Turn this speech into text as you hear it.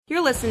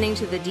You're listening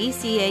to the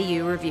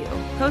DCAU Review,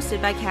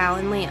 hosted by Cal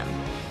and Liam.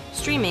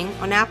 Streaming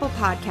on Apple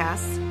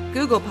Podcasts,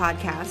 Google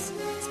Podcasts,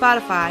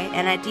 Spotify,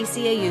 and at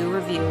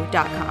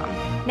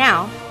DCAUreview.com.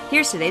 Now,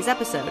 here's today's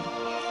episode.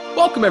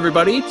 Welcome,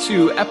 everybody,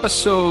 to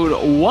episode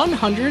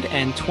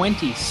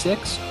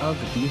 126 of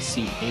the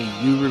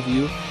DCAU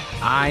Review.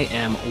 I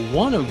am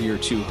one of your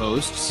two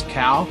hosts,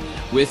 Cal.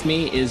 With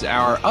me is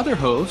our other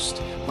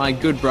host, my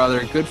good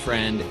brother, good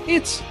friend.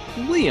 It's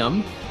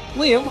Liam.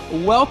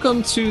 Liam,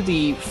 welcome to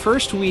the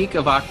first week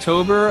of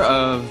October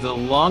of the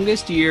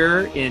longest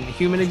year in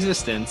human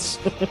existence,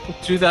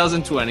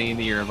 2020,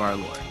 the year of our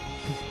Lord.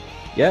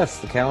 Yes,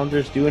 the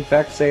calendars do in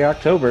fact say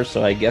October,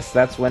 so I guess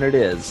that's when it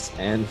is.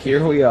 And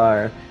here we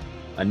are,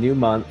 a new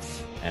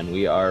month, and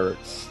we are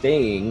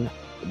staying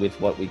with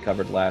what we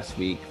covered last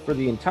week for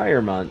the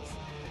entire month,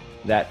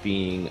 that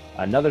being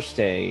another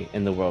stay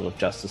in the world of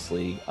Justice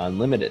League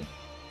Unlimited.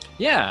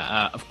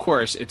 Yeah, of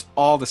course, it's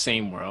all the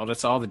same world.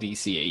 It's all the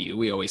DCAU.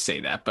 We always say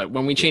that. But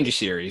when we change a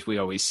series, we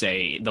always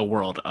say the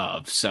world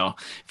of. So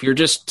if you're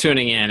just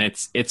tuning in,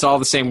 it's all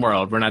the same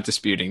world. We're not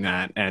disputing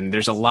that. And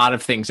there's a lot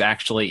of things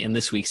actually in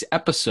this week's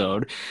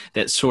episode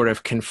that sort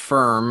of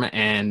confirm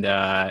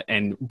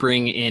and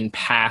bring in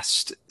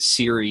past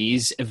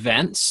series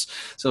events.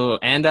 So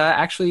and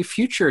actually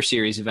future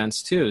series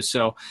events too.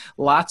 So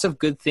lots of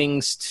good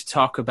things to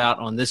talk about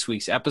on this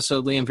week's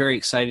episode. Lee, I'm very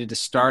excited to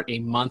start a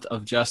month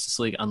of Justice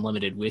League Unlimited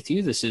with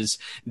you. This is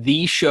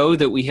the show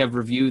that we have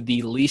reviewed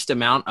the least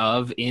amount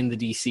of in the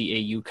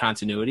DCAU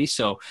continuity.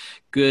 So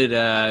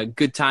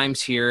good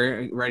times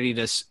here, ready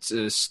to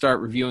start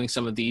reviewing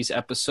some of these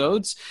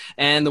episodes.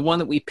 And the one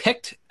that we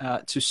picked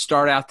to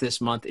start out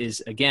this month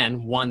is,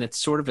 again, one that's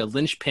sort of a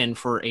linchpin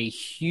for a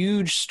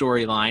huge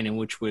storyline, in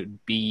which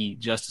would be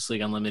Justice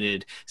League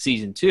Unlimited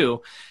Season 2,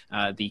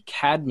 the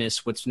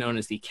Cadmus, what's known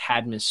as the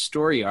Cadmus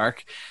story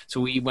arc. So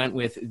we went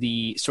with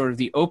the sort of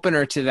the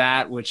opener to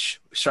that,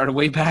 which started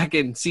way back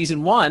in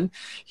Season 1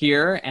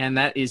 here, and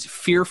that is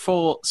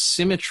Fearful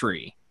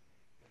Symmetry.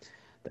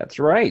 That's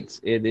right.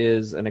 It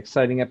is an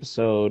exciting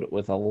episode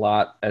with a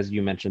lot, as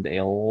you mentioned,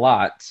 a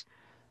lot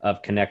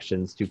of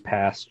connections to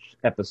past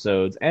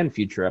episodes and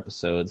future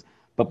episodes.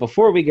 But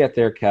before we get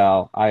there,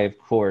 Cal, I, of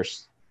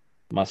course,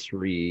 must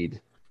read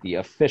the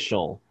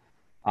official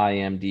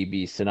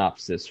IMDb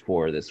synopsis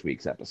for this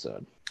week's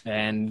episode.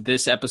 And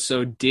this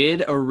episode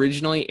did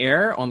originally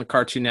air on the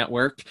Cartoon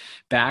Network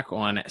back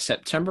on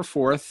September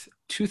 4th,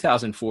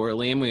 2004.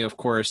 Liam, we, of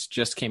course,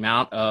 just came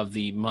out of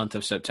the month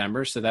of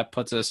September, so that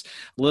puts us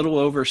a little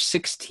over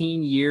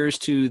 16 years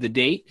to the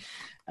date.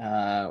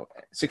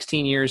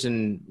 16 years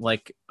and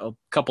like a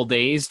couple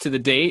days to the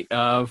date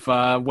of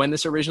when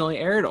this originally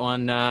aired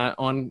on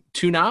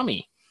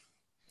Toonami.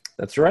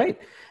 That's right.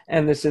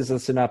 And this is a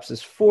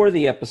synopsis for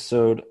the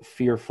episode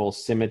Fearful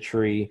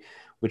Symmetry,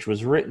 which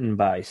was written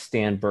by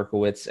Stan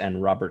Berkowitz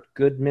and Robert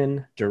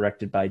Goodman,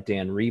 directed by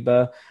Dan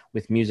Reba,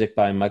 with music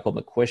by Michael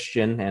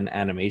McQuistion and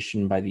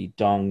animation by the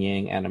Dong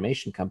Yang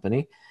Animation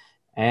Company.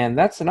 And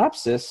that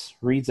synopsis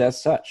reads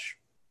as such.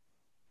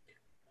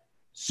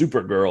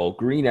 Supergirl,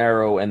 Green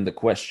Arrow, and the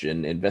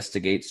Question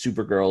investigate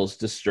Supergirl's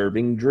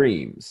disturbing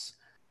dreams.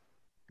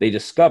 They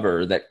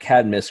discover that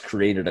Cadmus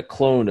created a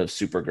clone of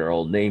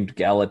Supergirl named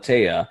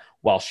Galatea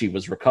while she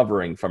was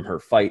recovering from her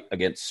fight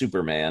against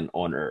Superman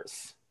on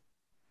Earth.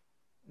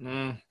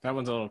 That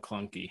one's a little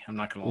clunky. I'm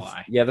not going to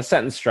lie. Yeah, the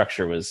sentence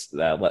structure was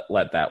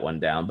let that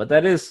one down, but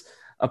that is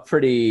a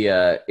pretty.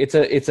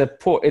 It's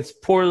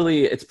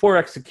poor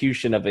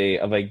execution of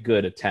a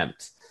good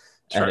attempt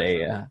at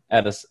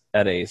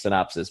a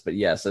synopsis. But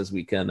yes, as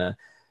we can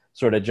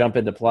sort of jump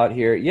into plot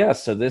here,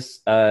 yes. So this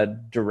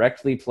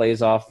directly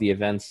plays off the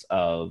events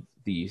of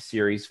the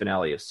series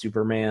finale of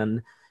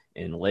Superman.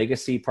 In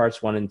Legacy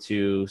Parts 1 and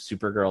 2,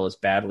 Supergirl is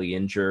badly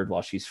injured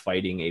while she's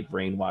fighting a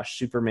brainwashed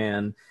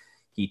Superman.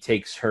 He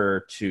takes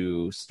her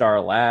to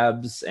Star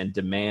Labs and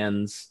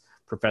demands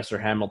Professor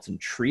Hamilton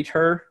treat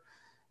her.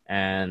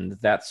 And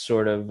that's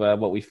sort of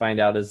what we find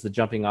out is the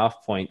jumping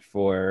off point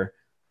for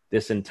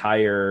this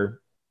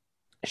entire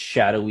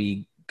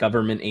shadowy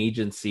government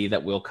agency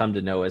that we'll come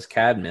to know as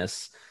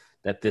Cadmus,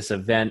 that this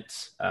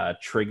event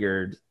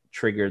triggered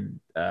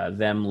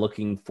them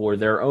looking for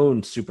their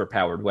own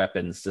superpowered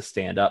weapons to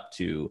stand up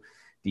to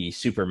the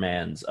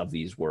Supermans of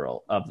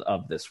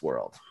this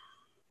world.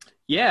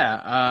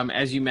 Yeah,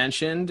 as you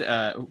mentioned,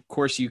 of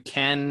course, you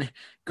can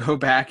go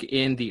back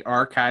in the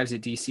archives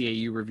at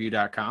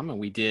DCAUreview.com, and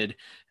we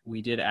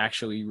did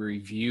actually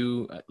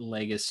review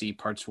Legacy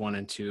Parts 1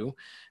 and 2.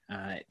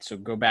 So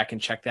go back and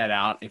check that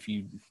out if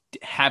you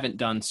haven't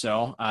done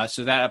so.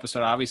 So that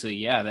episode,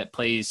 obviously, that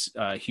plays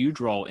a huge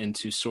role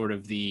into sort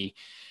of the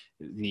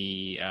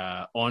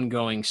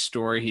ongoing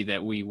story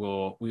that we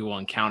will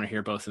encounter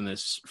here, both in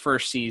this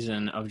first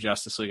season of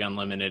Justice League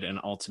Unlimited and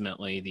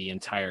ultimately the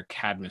entire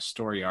Cadmus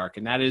story arc.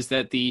 And that is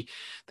that the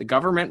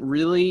government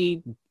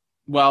really,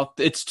 well,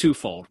 it's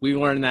twofold. We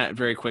learned that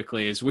very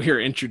quickly as we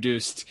are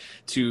introduced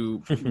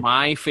to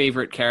my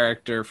favorite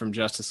character from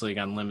Justice League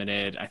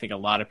Unlimited. I think a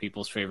lot of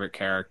people's favorite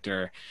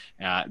character,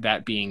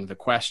 that being the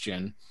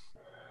Question.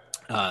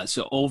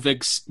 So old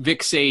Vic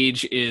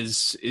Sage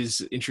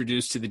is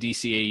introduced to the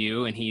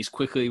DCAU, and he's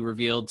quickly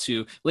revealed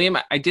to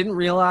Liam. I didn't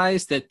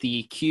realize that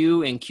the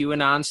Q in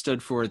QAnon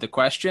stood for the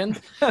question,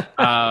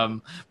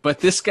 but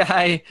this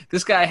guy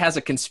has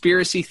a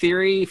conspiracy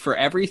theory for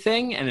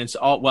everything, and it's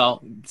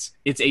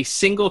a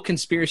single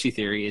conspiracy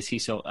theory, as he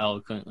so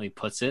eloquently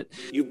puts it.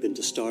 You've been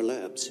to Star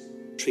Labs,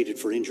 treated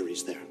for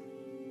injuries there.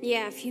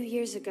 Yeah, a few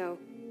years ago,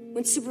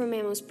 when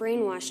Superman was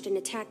brainwashed and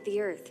attacked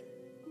the Earth.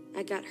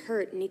 I got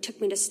hurt, and he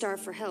took me to Star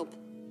for help.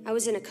 I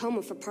was in a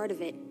coma for part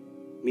of it.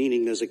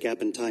 Meaning there's a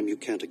gap in time you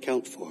can't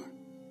account for.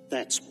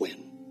 That's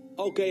when.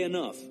 Okay,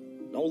 enough.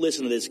 Don't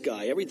listen to this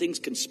guy. Everything's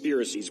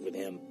conspiracies with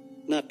him.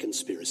 Not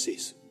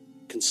conspiracies.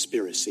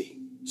 Conspiracy.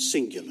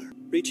 Singular.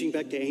 Reaching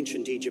back to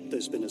ancient Egypt,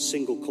 there's been a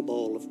single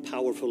cabal of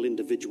powerful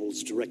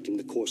individuals directing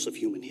the course of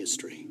human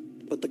history.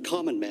 But the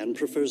common man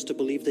prefers to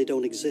believe they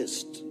don't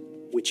exist,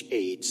 which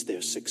aids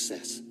their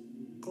success.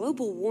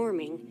 Global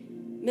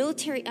warming,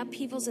 military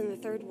upheavals in the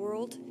Third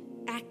World,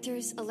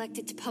 actors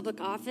elected to public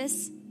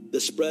office. The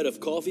spread of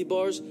coffee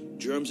bars,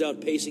 germs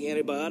outpacing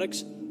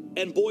antibiotics,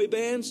 and boy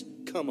bands?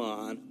 Come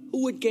on.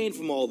 Who would gain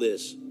from all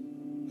this?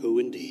 Who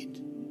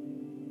indeed?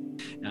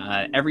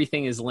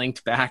 Everything is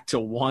linked back to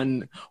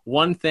one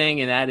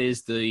thing, and that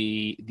is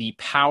the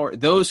power.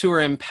 Those who are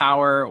in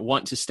power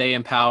want to stay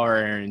in power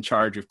and are in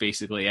charge of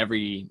basically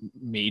every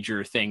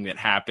major thing that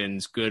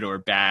happens, good or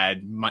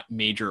bad,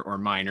 major or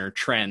minor,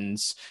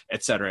 trends,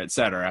 et cetera, et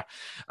cetera.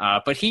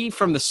 But he,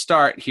 from the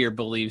start here,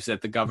 believes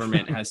that the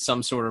government has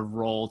some sort of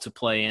role to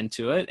play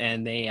into it,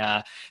 and they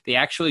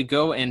actually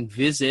go and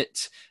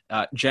visit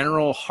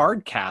General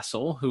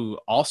Hardcastle, who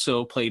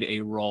also played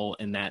a role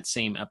in that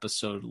same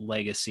episode,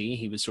 Legacy.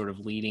 He was sort of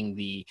leading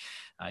the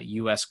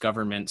U.S.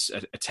 government's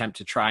attempt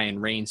to try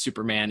and rein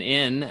Superman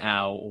in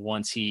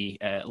once he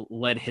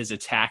led his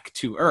attack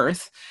to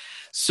Earth.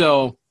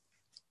 So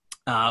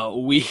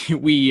we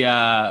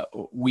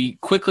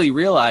quickly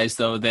realized,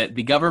 though, that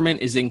the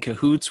government is in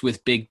cahoots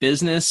with big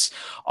business,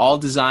 all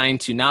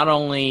designed to not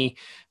only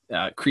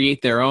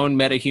create their own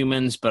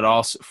metahumans, but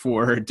also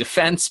for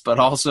defense, but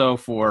also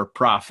for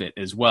profit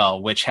as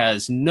well, which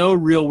has no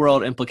real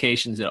world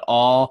implications at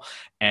all.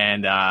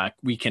 And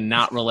we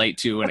cannot relate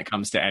to when it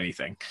comes to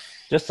anything.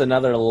 Just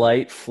another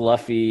light,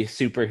 fluffy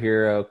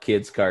superhero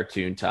kids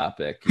cartoon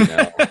topic, you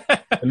know,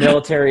 the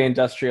military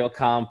industrial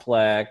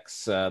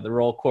complex, the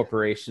role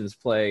corporations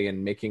play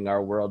in making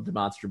our world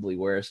demonstrably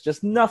worse.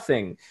 Just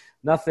nothing,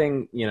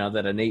 you know,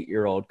 that an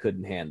 8-year-old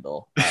couldn't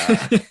handle.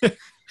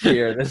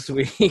 Here this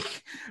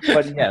week.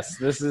 But yes,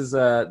 this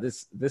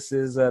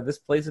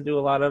plays into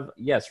a lot of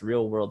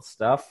real world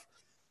stuff,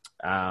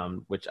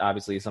 which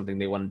obviously is something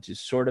they wanted to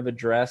sort of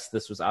address.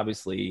 This was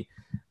obviously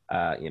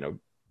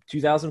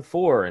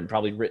 2004 and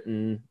probably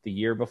written the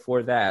year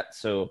before that,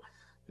 so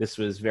this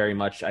was very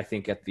much, I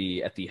think, at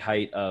the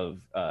height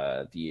of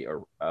the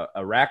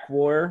Iraq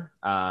War,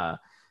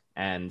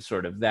 and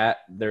sort of that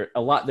there's a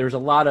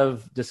lot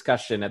of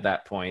discussion at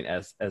that point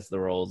as the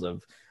roles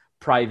of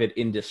private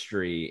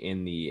industry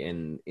in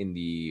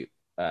the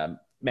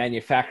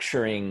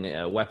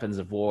manufacturing weapons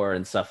of war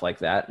and stuff like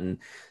that. And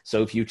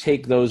so if you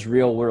take those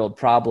real world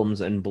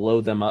problems and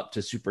blow them up to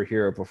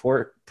superhero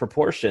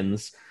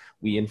proportions,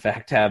 we in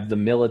fact have the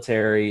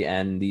military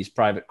and these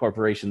private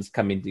corporations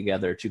coming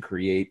together to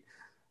create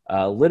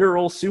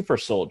literal super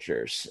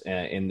soldiers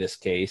in this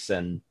case.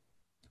 And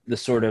the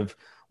sort of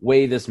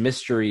way this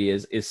mystery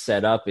is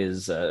set up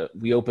is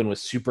we open with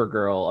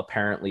Supergirl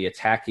apparently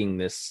attacking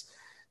this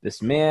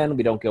man.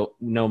 We don't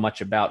know much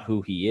about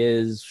who he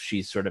is.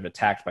 She's sort of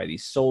attacked by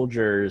these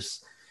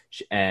soldiers,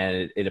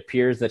 and it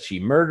appears that she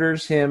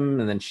murders him,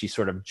 and then she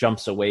sort of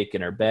jumps awake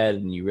in her bed,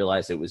 and you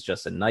realize it was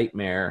just a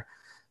nightmare.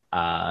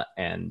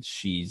 And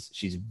she's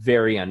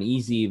very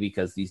uneasy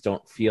because these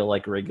don't feel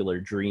like regular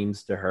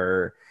dreams to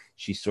her.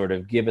 She's sort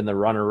of given the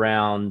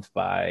runaround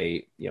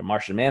by,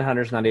 Martian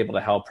Manhunter's not able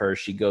to help her.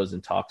 She goes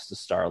and talks to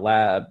Star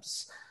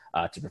Labs,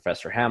 to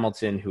Professor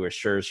Hamilton, who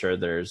assures her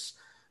there's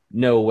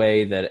no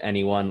way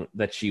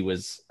that she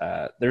was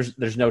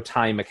there's no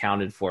time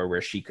accounted for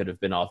where she could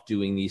have been off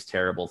doing these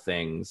terrible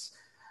things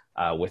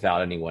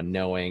without anyone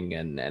knowing,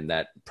 and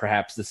that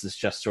perhaps this is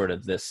just sort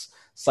of this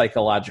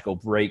psychological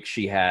break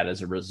she had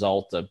as a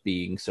result of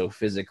being so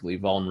physically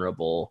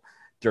vulnerable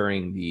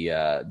during the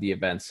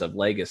events of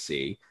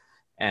Legacy.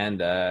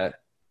 And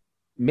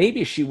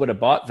maybe she would have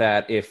bought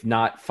that if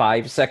not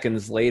 5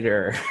 seconds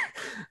later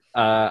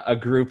a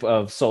group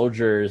of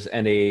soldiers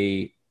and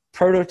a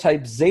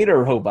prototype Zeta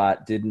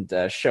robot didn't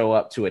show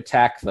up to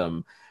attack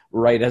them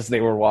right as they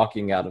were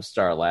walking out of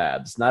Star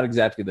Labs. Not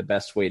exactly the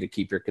best way to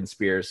keep your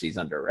conspiracies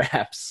under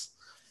wraps.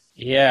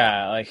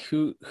 Yeah, like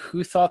who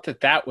thought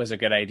that was a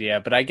good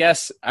idea? But I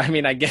guess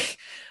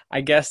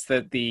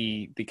that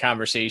the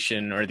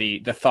conversation or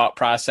the thought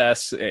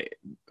process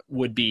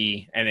would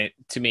be, and it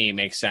to me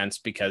makes sense,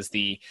 because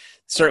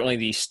certainly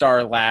the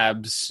Star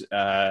Labs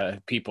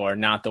people are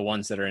not the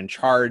ones that are in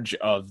charge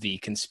of the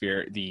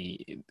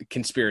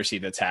conspiracy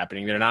that's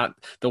happening. They're not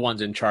the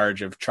ones in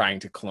charge of trying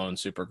to clone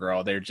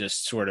Supergirl. They're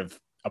just sort of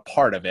a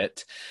part of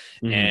it.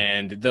 Mhm.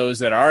 And those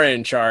that are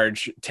in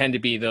charge tend to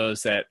be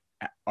those that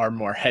are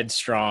more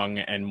headstrong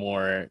and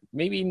more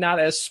maybe not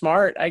as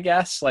smart, I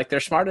guess. Like they're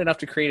smart enough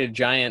to create a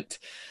giant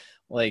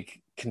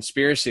like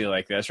conspiracy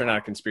like this, or not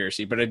a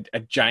conspiracy, but a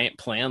giant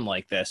plan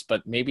like this,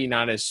 but maybe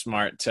not as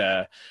smart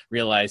to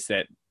realize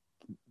that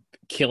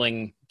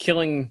killing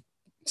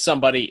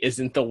somebody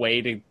isn't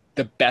the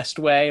best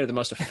way or the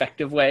most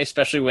effective way,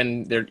 especially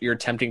when you're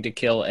attempting to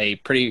kill a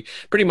pretty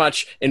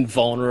much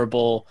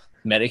invulnerable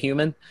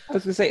metahuman. I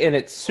was gonna say, and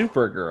it's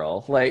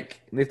Supergirl.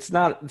 Like, it's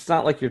not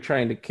like you're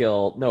trying to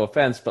kill. No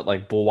offense, but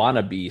like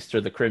Bwana Beast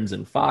or the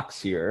Crimson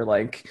Fox here.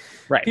 Like,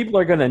 Right. people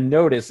are gonna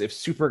notice if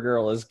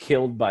Supergirl is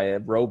killed by a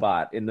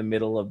robot in the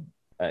middle of,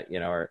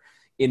 or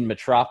in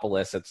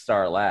Metropolis at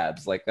Star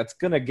Labs. Like, that's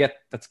gonna get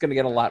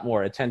a lot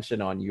more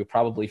attention on you,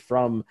 probably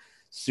from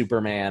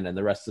Superman and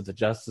the rest of the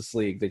Justice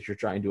League that you're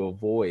trying to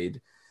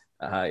avoid.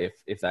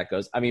 If that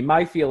goes, I mean,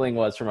 my feeling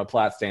was, from a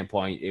plot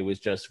standpoint, it was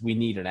just, we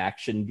need an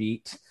action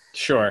beat.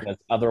 Sure. Because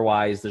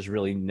otherwise, there's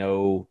really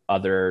no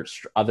other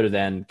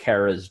than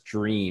Kara's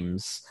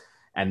dreams,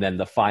 and then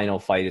the final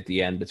fight at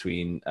the end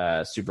between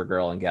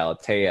Supergirl and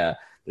Galatea.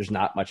 There's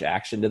not much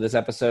action to this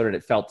episode, and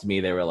it felt to me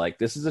they were like,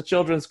 "This is a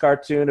children's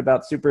cartoon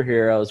about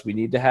superheroes. We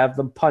need to have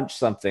them punch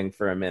something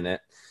for a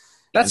minute."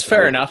 That's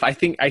fair enough. I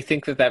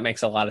think that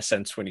makes a lot of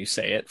sense when you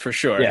say it, for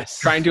sure. Yes.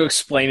 Trying to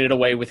explain it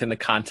away within the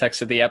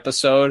context of the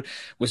episode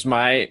was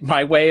my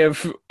way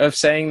of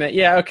saying that.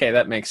 Yeah, okay,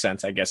 that makes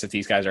sense. I guess if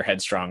these guys are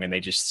headstrong and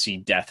they just see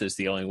death as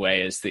the only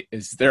way,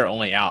 is their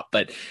only out.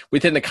 But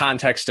within the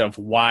context of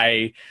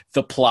why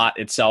the plot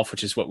itself,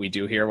 which is what we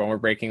do here when we're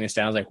breaking this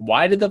down, is like,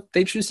 why did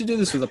they choose to do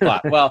this with the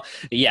plot? Well,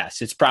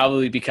 yes, it's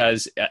probably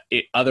because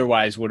it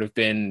otherwise would have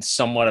been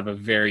somewhat of a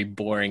very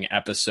boring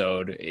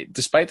episode,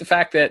 despite the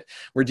fact that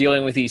we're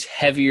dealing with these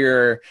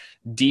heavier,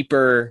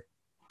 deeper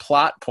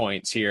plot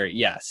points here.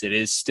 Yes, it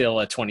is still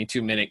a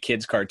 22-minute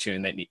kids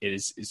cartoon that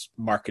is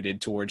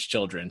marketed towards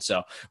children.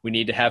 So we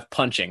need to have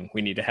punching,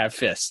 we need to have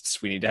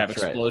fists, we need to have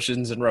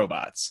explosions and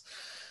robots.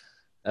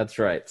 That's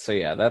right. So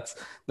yeah,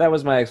 that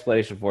was my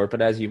explanation for it.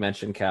 But as you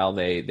mentioned, Cal,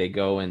 they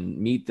go and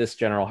meet this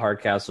General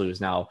Hardcastle, who's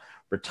now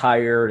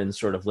retired and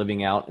sort of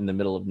living out in the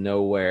middle of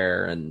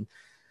nowhere, and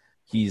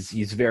he's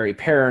very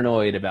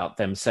paranoid about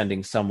them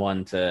sending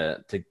someone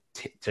to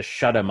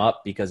shut him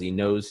up because he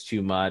knows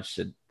too much.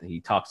 He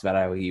talks about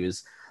how he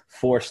was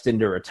forced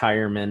into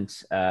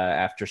retirement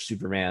after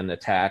Superman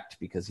attacked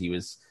because he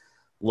was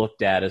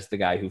looked at as the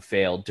guy who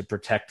failed to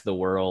protect the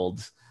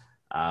world.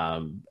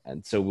 And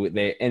so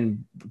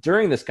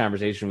during this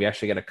conversation, we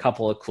actually got a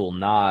couple of cool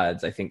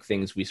nods. I think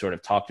things we sort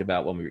of talked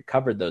about when we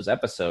covered those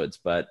episodes,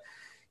 but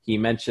he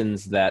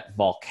mentions that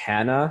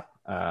Volcana,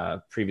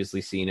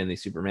 previously seen in the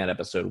Superman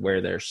episode Where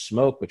There's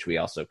Smoke, which we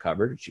also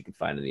covered, which you can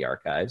find in the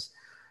archives,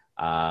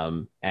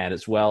 and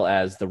as well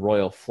as the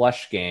Royal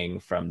Flush Gang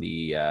from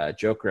the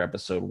Joker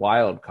episode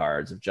Wild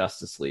Cards of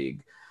Justice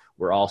League,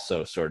 were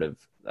also sort of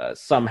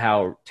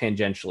somehow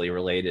tangentially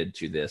related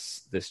to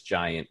this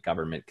giant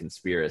government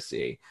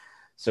conspiracy.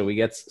 So we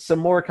get some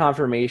more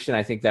confirmation.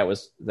 I think that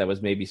was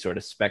maybe sort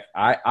of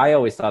I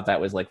always thought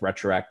that was like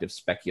retroactive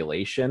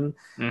speculation.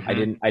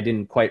 Mm-hmm. I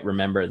didn't quite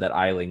remember that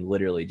Eiling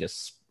literally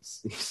just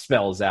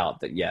spells out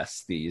that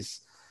yes,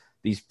 these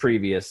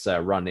previous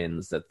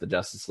run-ins that the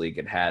Justice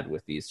League had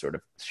with these sort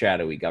of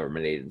shadowy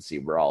government agency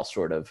were all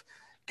sort of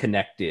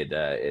connected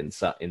in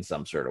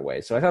some sort of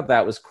way. So I thought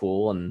that was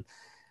cool. And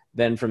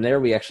then from there,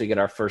 we actually get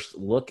our first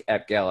look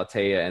at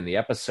Galatea in the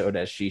episode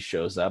as she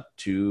shows up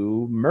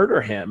to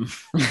murder him,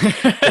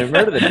 to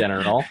murder the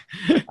general.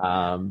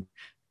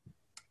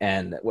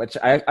 And which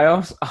I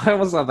almost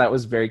thought that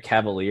was very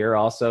cavalier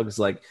also, because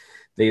like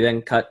they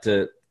then cut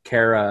to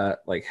Kara,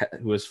 like,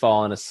 who was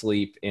fallen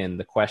asleep in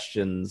the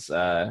Questions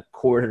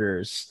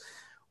quarters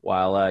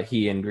while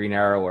he and Green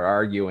Arrow were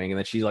arguing, and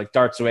then she like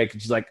darts away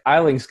because she's like,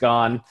 Eiling's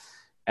gone.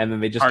 And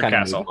then they just kind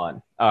of move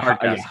on.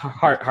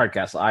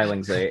 Hardcastle.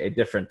 Eiling's a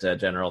different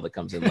general that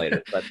comes in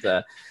later.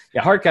 But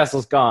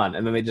Hardcastle's gone,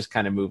 and then they just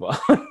kind of move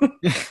on.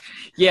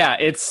 Yeah,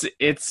 it's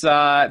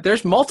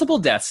there's multiple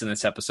deaths in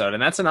this episode,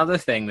 and that's another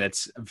thing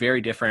that's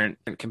very different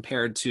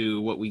compared to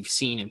what we've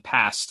seen in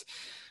past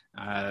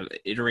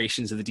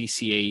iterations of the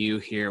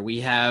DCAU here.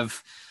 We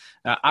have...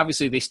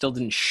 obviously, they still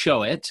didn't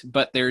show it,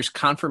 but there's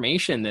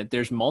confirmation that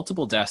there's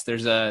multiple deaths.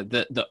 There's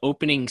the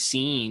opening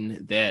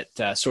scene that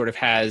sort of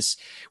has,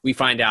 we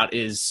find out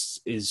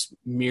is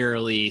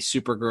merely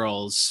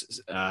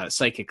Supergirl's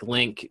psychic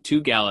link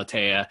to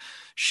Galatea,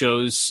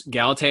 shows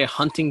Galatea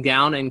hunting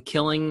down and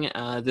killing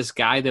this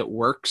guy that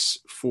worked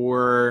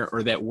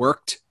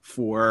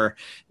for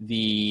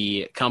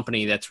the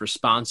company that's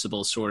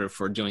responsible sort of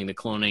for doing the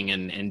cloning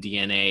and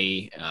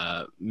DNA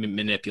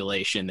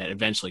manipulation that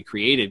eventually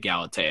created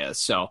Galatea.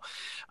 So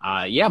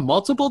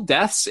multiple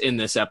deaths in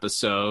this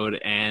episode,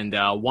 and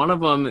one of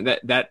them,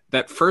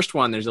 that first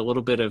one, there's a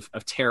little bit of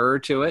terror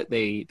to it.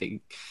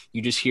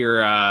 You just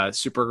hear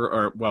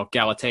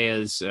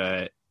Galatea's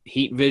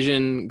heat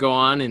vision go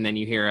on, and then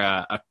you hear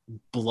a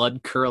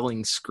blood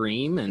curdling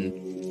scream, and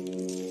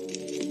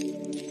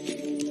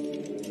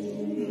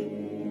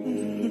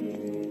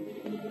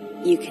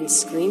You can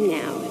scream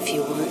now if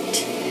you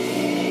want.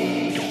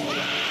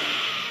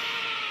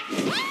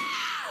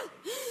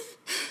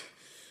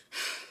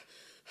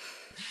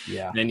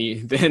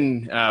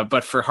 Yeah.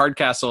 But for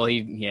Hardcastle,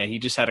 he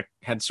just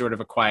had sort of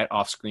a quiet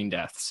off-screen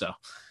death. So.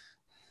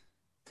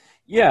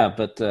 Yeah,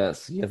 but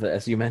as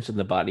you mentioned,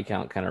 the body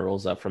count kind of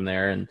rolls up from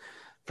there, and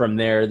from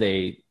there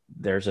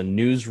there's a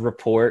news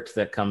report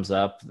that comes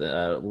up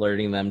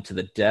alerting them to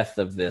the death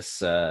of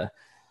this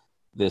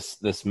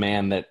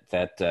man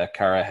that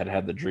Kara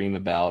had the dream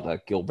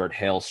about, Gilbert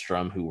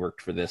Hailstrom, who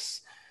worked for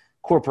this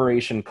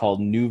corporation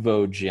called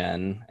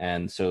Nuvogen,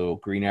 and so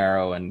Green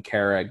Arrow and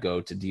Kara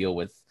go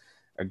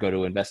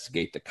to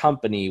investigate the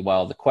company,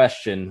 while the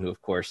Question, who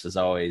of course is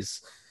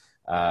always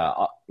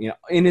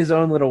in his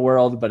own little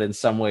world, but in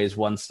some ways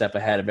one step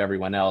ahead of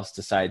everyone else,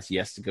 decides he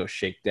has to go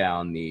shake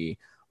down the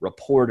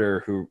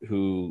reporter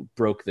who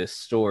broke this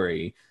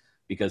story,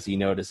 because he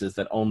notices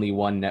that only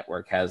one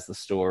network has the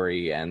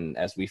story. And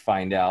as we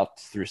find out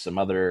through some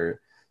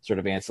other sort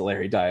of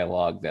ancillary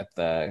dialogue,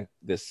 that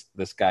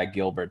this guy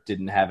Gilbert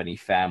didn't have any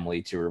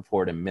family to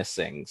report him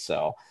missing.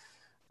 So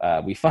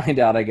we find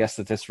out, I guess,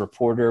 that this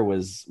reporter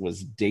was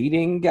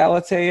dating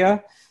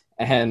Galatea,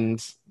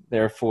 and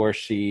therefore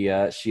she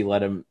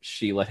let him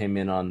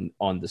in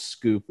on the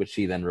scoop, which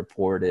he then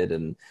reported,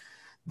 and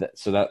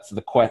so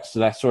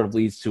that sort of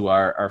leads to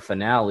our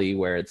finale,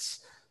 where it's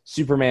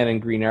Superman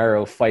and Green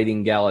Arrow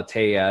fighting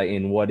Galatea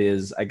in what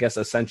is, I guess,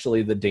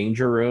 essentially the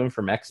Danger Room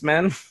from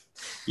X-Men.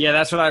 Yeah,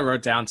 that's what I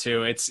wrote down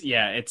too.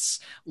 It's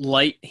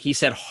light. He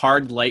said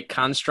hard light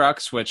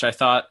constructs, which I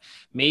thought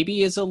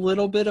maybe is a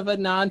little bit of a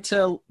nod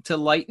to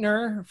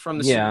Lightner from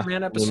the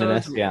Superman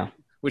episodes. Luminous,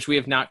 which we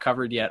have not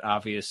covered yet,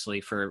 obviously,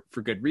 for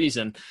good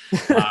reason,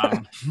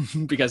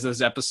 because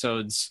those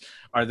episodes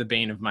are the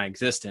bane of my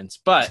existence.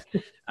 But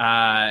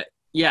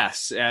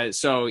yes,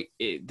 so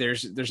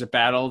there's a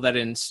battle that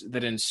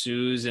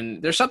ensues,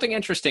 and there's something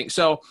interesting.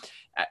 So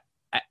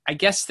I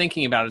guess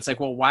thinking about it, it's like,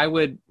 well, why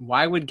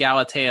would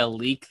Galatea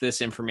leak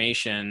this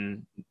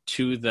information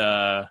to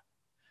the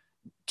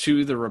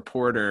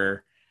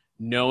reporter,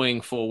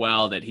 knowing full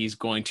well that he's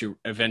going to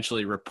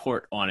eventually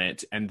report on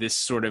it, and this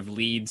sort of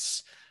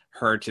leads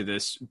her to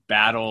this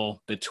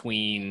battle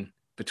between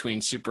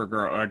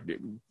Supergirl, or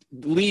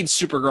leads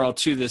Supergirl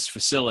to this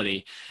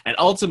facility. And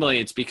ultimately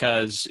it's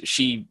because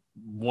she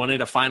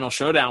wanted a final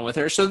showdown with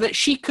her so that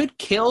she could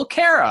kill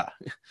Kara.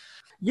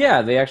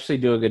 Yeah, they actually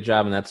do a good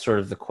job, and that's sort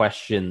of the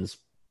Questions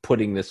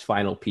putting this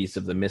final piece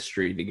of the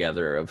mystery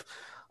together of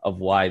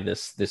why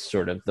this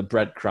sort of the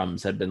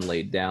breadcrumbs had been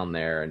laid down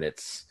there. And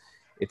it's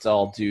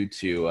all due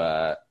to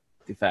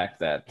the fact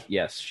that,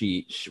 yes,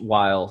 she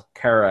while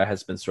Kara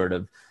has been sort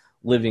of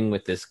living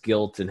with this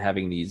guilt and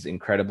having these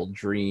incredible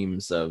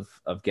dreams of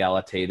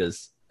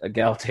Galatea's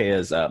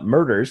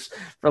murders,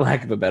 for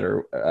lack of a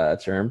better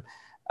term,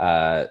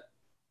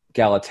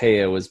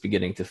 Galatea was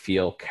beginning to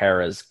feel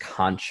Kara's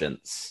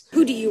conscience.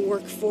 Who do you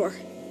work for?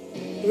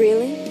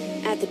 Really?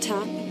 At the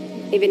top?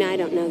 Even I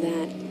don't know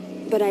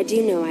that. But I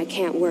do know I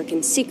can't work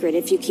in secret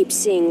if you keep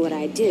seeing what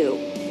I do.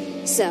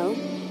 So,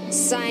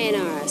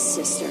 sayonara,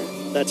 sister.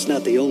 That's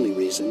not the only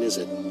reason, is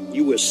it?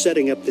 You were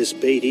setting up this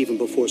bait even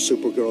before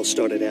Supergirl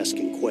started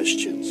asking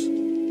questions.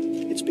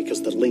 It's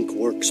because the link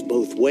works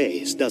both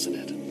ways, doesn't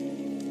it?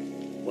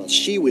 While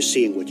she was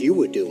seeing what you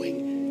were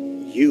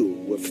doing, you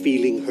were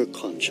feeling her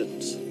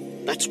conscience.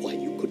 That's why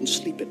you couldn't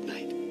sleep at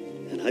night.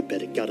 And I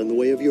bet it got in the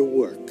way of your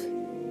work.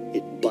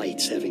 It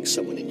bites having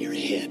someone in your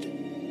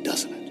head,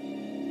 doesn't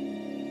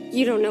it?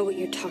 You don't know what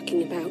you're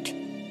talking about.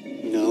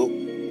 No?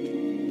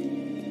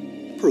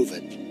 Prove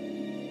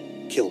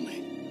it. Kill me.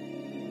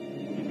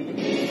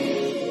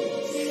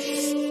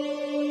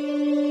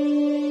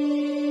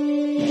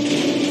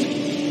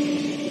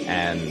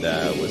 And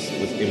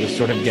it was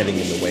sort of getting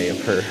in the way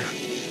of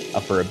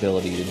her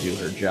ability to do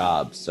her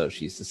job. So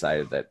she's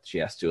decided that she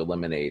has to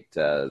eliminate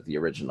the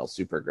original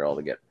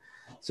Supergirl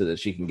so that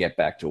she can get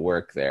back to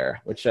work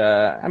there. Which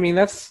I mean,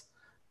 that's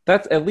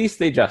at least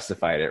they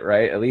justified it,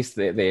 right? At least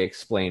they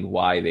explained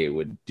why they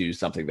would do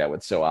something that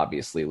would so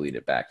obviously lead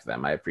it back to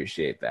them. I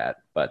appreciate that.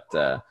 But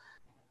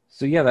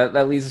so yeah,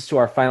 that leads us to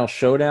our final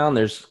showdown.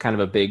 There's kind of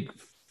a big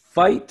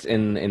fight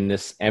in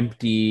this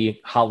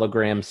empty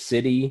hologram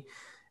city.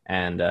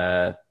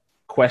 And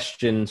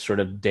Question sort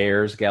of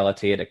dares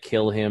Galatea to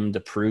kill him to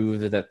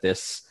prove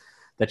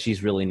that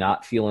she's really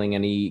not feeling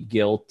any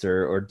guilt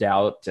or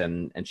doubt,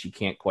 and she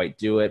can't quite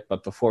do it.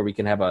 But before we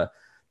can have a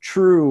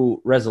true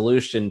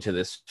resolution to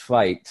this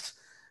fight,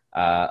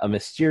 a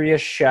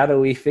mysterious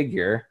shadowy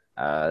figure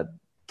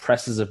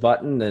presses a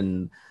button,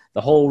 and the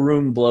whole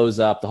room blows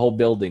up, the whole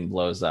building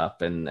blows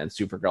up, and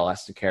Supergirl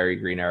has to carry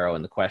Green Arrow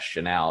and the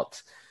Question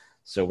out.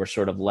 So we're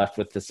sort of left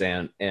with this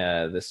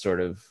sort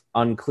of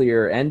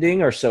unclear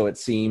ending, or so it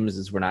seems,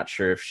 as we're not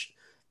sure if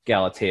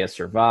Galatea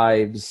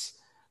survives.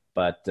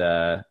 But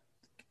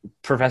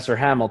Professor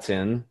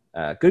Hamilton,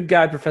 good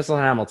guy Professor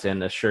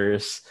Hamilton,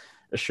 assures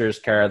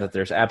Kara that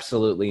there's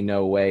absolutely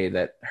no way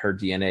that her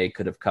DNA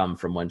could have come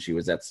from when she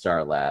was at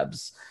Star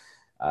Labs.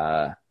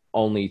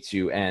 only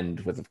to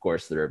end with, of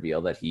course, the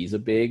reveal that he's a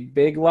big,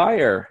 big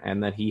liar,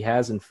 and that he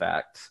has, in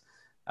fact,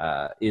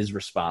 is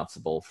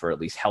responsible for at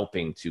least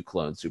helping to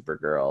clone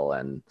Supergirl.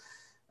 And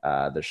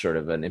there's sort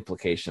of an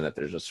implication that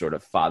there's a sort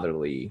of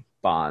fatherly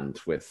bond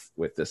with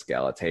this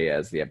Galatea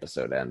as the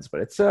episode ends.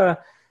 But it's a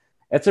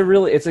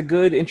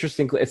good,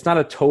 interesting. It's not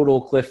a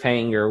total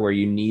cliffhanger where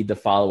you need the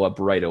follow up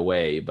right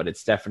away, but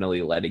it's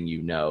definitely letting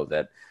you know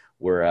that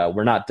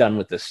we're not done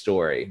with this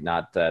story,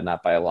 not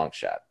by a long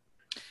shot.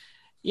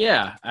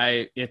 Yeah,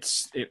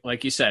 it's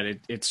like you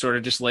said, it sort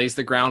of just lays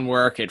the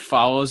groundwork. It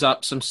follows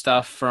up some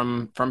stuff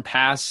from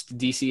past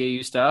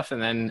DCAU stuff, and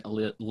then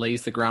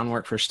lays the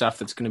groundwork for stuff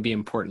that's going to be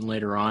important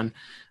later on,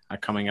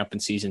 coming up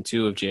in season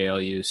 2 of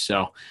JLU.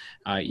 So,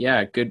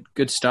 yeah,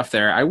 good stuff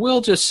there. I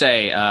will just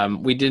say,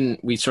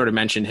 we sort of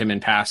mentioned him in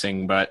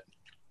passing, but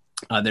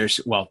there's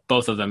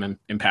both of them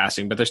in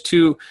passing, but there's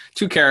two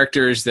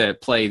characters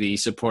that play the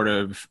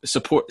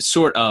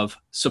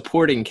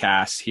supporting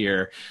cast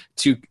here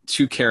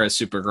to Kara's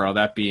Supergirl,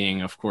 that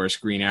being, of course,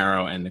 Green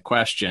Arrow and The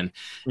Question.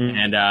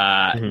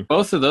 And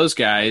both of those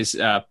guys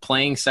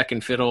playing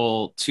second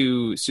fiddle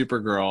to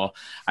Supergirl,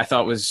 I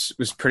thought was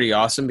pretty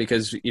awesome,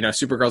 because, you know,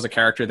 Supergirl's a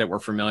character that we're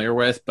familiar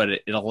with, but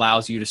it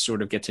allows you to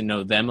sort of get to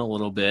know them a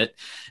little bit.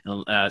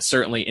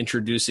 Certainly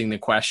introducing The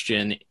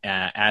Question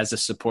as a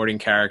supporting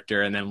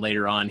character, and then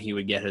later on he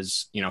would get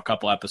his, you know, a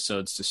couple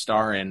episodes to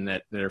star in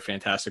that are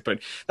fantastic. But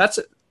that's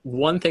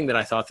one thing that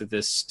I thought that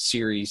this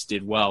series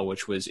did well,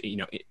 which was, you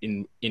know,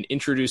 in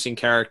introducing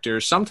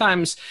characters.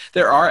 Sometimes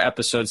there are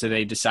episodes that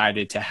they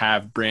decided to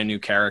have brand new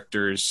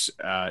characters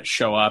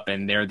show up,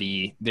 and they're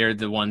the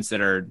ones that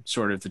are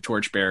sort of the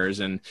torchbearers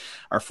and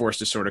are forced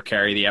to sort of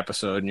carry the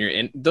episode.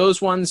 And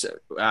those ones,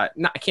 I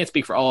can't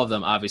speak for all of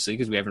them, obviously,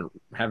 because we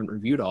haven't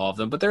reviewed all of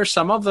them. But there are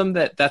some of them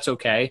that's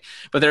okay.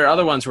 But there are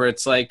other ones where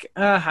it's like,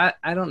 I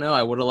don't know.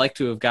 I would have liked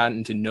to have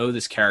gotten to know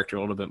this character a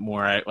little bit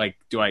more.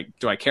 Do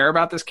I care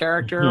about this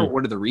character?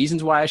 What are the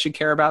reasons why I should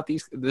care about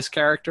this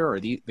character or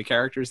the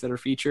characters that are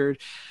featured?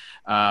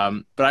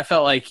 But I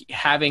felt like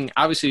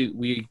obviously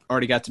we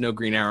already got to know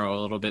Green Arrow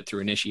a little bit through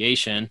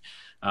Initiation,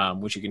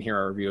 which you can hear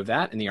our review of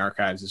that in the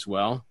archives as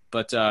well.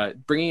 But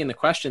bringing in The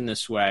Question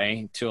this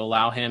way to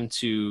allow him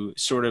to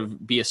sort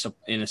of be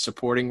in a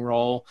supporting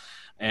role,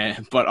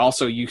 but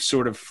also you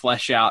sort of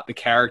flesh out the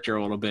character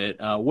a little bit.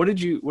 What did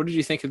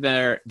you think of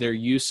their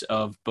use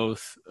of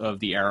both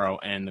of the Arrow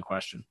and The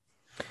Question?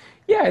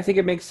 Yeah, I think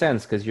it makes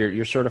sense, because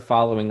you're sort of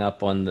following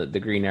up on the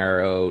Green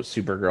Arrow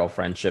Supergirl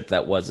friendship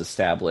that was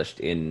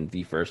established in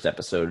the first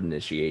episode,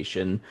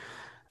 Initiation,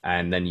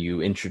 and then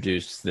you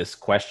introduce this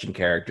Question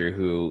character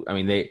who, I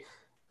mean,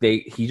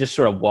 he just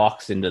sort of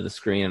walks into the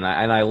screen,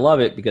 and I love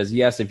it, because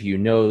yes, if you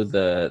know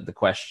the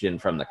Question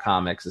from the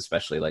comics,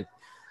 especially like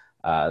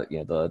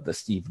you know, the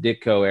Steve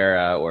Ditko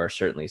era, or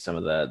certainly some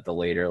of the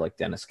later like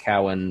Dennis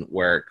Cowan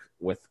work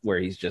where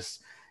he's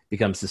just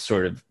becomes this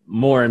sort of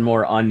more and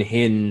more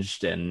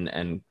unhinged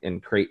and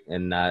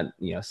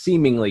you know,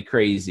 seemingly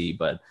crazy,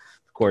 but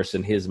of course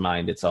in his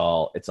mind it's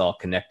all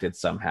connected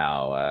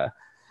somehow.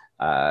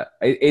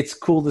 It's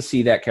cool to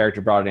see that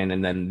character brought in,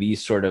 and then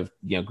these sort of,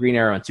 you know, Green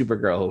Arrow and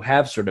Supergirl, who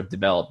have sort of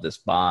developed this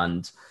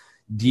bond,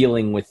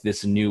 dealing with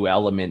this new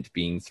element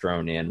being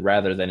thrown in,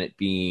 rather than it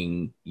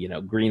being, you know,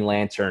 Green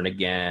Lantern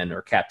again,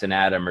 or Captain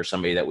Atom, or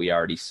somebody that we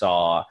already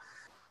saw,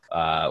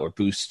 or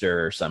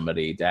Booster, or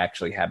somebody, to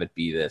actually have it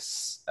be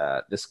this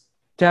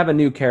to have a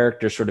new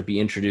character sort of be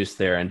introduced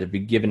there, and to be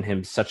given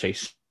him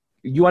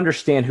you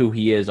understand who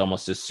he is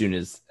almost as soon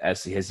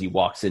as he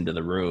walks into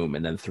the room.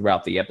 And then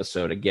throughout the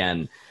episode,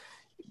 again,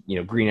 you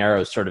know, Green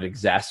Arrow is sort of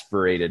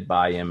exasperated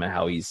by him, and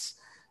how he's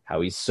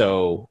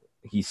so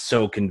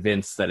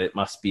convinced that it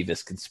must be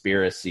this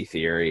conspiracy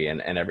theory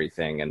and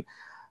everything.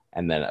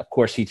 And then of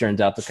course he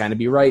turns out to kind of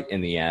be right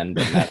in the end.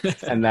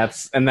 And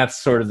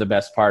that's sort of the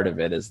best part of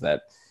it, is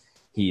that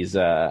he's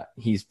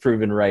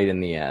proven right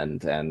in the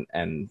end.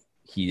 And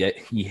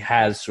he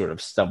has sort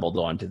of stumbled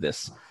onto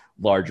this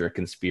larger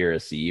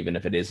conspiracy, even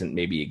if it isn't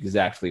maybe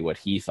exactly what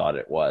he thought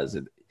it was.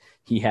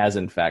 He has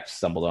in fact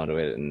stumbled onto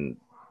it, and,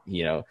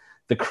 you know,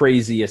 the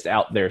craziest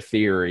out there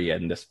theory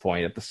at this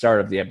point at the start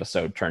of the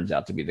episode turns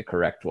out to be the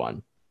correct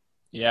one.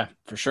 Yeah,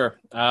 for sure.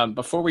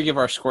 Before we give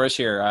our scores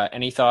here,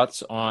 any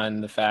thoughts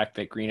on the fact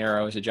that Green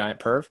Arrow is a giant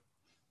perv?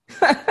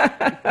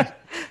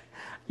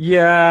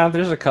 Yeah,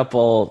 there's a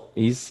couple.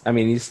 He's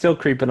still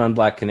creeping on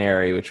Black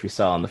Canary, which we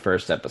saw in the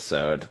first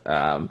episode.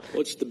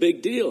 What's the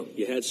big deal?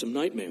 You had some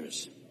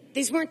nightmares.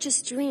 These weren't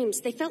just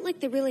dreams. They felt like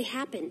they really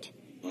happened.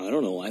 I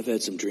don't know. I've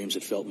had some dreams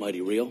that felt mighty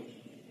real.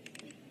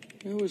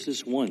 There was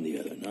this one the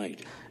other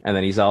night. And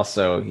then he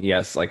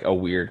has like a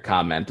weird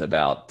comment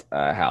about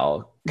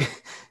how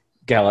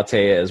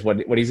Galatea is, what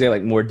do you say,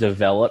 like more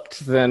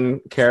developed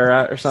than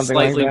Kara or something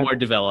like that? Slightly more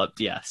developed,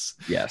 yes.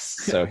 Yes.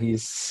 So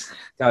he's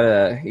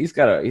gotta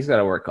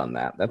work on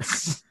that.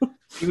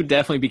 He would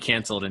definitely be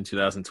canceled in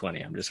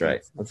 2020. I'm just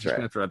right. That's right.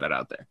 Gonna throw that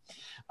out there.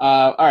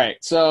 All right,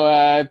 so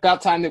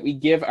about time that we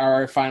give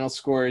our final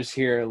scores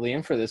here,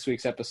 Liam, for this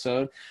week's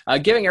episode.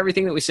 Giving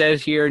everything that we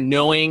said here,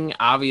 knowing,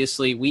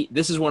 obviously,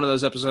 this is one of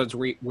those episodes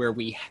where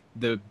we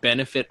the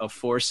benefit of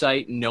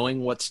foresight,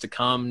 knowing what's to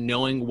come,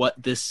 knowing what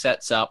this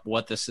sets up,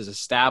 what this is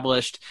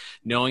established,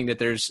 knowing that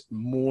there's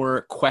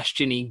more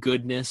questiony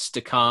goodness to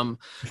come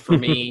for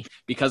me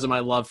because of my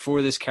love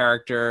for this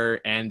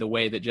character and the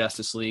way that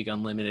Justice League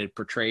Unlimited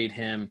portrayed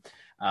him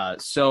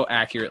so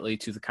accurately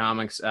to the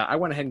comics. I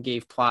went ahead and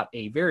gave Plot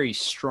a very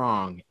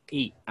strong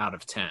 8 out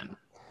of 10.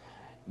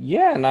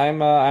 Yeah, and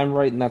I'm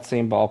right in that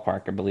same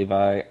ballpark. I believe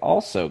I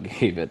also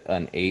gave it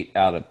an 8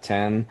 out of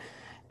 10.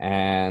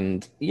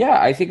 And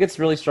yeah, I think it's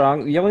really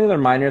strong. The only other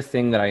minor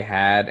thing that I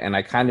had, and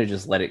I kind of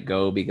just let it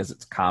go because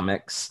it's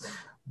comics,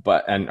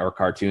 or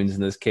cartoons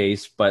in this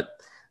case, but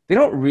they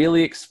don't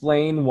really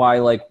explain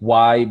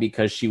why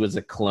because she was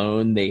a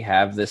clone, they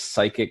have this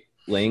psychic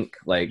link.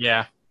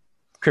 Yeah.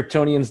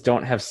 Kryptonians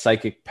don't have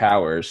psychic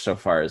powers so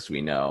far as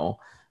we know.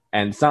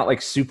 And it's not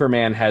like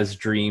Superman has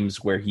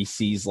dreams where he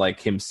sees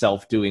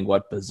himself doing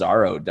what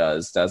Bizarro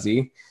does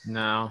he?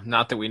 No,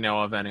 not that we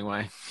know of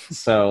anyway.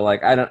 So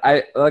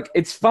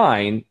it's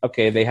fine.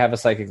 Okay, they have a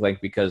psychic link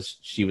because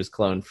she was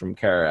cloned from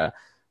Kara.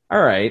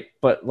 All right,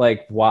 but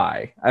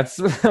why?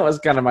 That was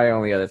kind of my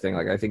only other thing.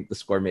 I think the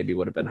score maybe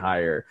would have been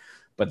higher,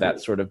 but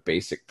that sort of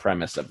basic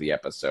premise of the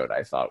episode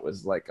I thought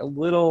was a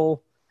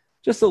little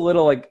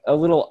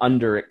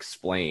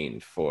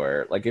underexplained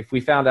for if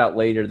we found out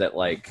later that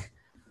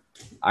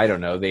I don't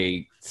know,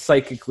 they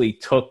psychically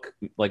took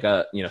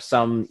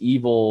some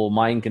evil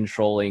mind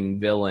controlling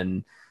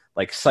villain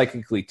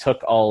psychically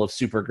took all of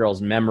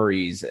Supergirl's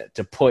memories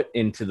to put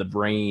into the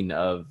brain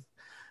of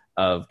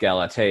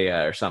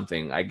Galatea or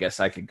something. I guess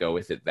I could go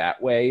with it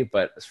that way,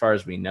 but as far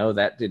as we know,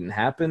 that didn't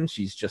happen.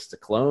 She's just a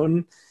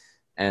clone,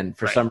 and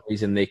for some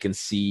reason they can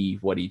see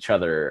what each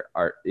other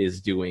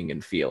is doing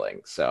and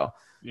feeling. So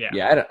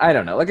yeah, I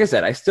don't know. Like I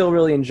said, I still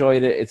really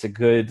enjoyed it. It's a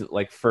good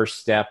first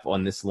step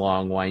on this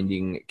long,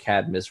 winding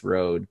Cadmus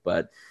road.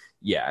 But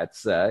yeah,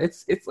 it's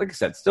like I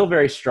said, still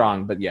very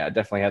strong. But yeah,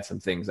 definitely had some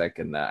things I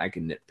can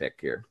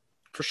nitpick here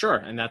for sure.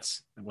 And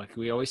that's like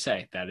we always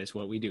say, that is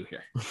what we do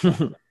here.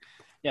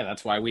 Yeah,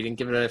 that's why we didn't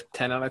give it a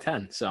 10 out of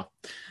 10. So.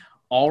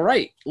 All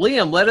right,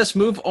 Liam, let us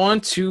move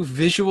on to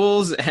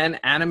visuals and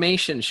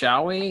animation,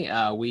 shall we?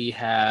 We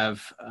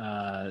have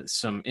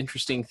some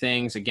interesting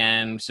things.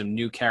 Again, some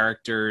new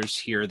characters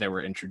here that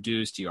were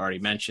introduced. You already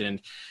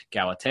mentioned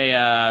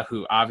Galatea,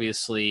 who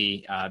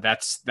obviously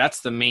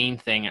that's the main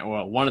thing.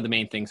 Well, one of the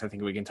main things I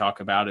think we can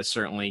talk about is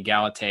certainly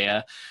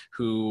Galatea,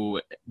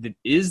 who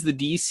is the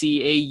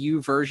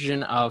DCAU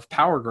version of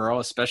Power Girl,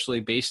 especially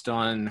based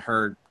on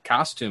her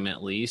costume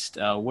at least.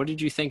 What did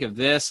you think of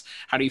this?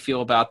 How do you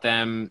feel about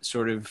them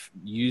sort of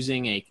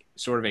using a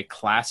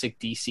classic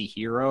DC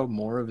hero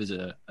more of as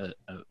a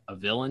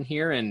villain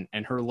here and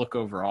her look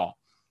overall?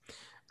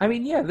 I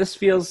mean, yeah, this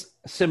feels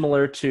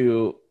similar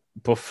to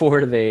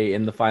before they,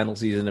 in the final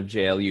season of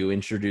JLU,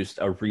 introduced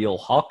a real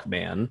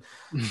Hawkman,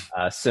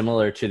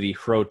 similar to the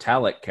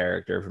Hrotalic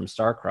character from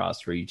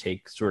Starcross, where you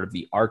take sort of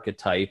the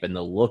archetype and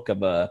the look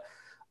of a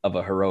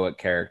heroic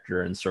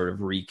character and sort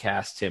of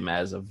recast him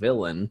as a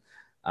villain.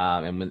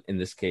 And in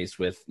this case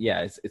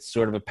it's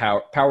sort of a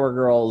Power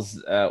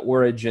Girl's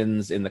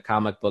origins in the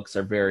comic books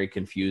are very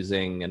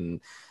confusing and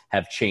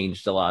have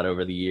changed a lot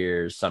over the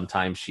years.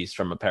 Sometimes she's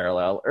from a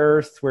parallel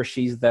Earth where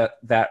she's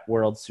that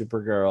world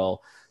Supergirl.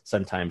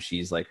 Sometimes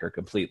she's her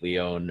completely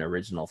own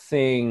original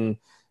thing.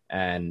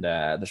 And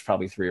there's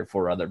probably 3 or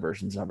 4 other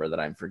versions of her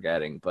that I'm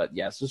forgetting. But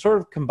yeah, so sort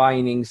of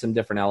combining some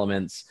different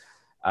elements.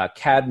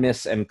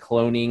 Cadmus and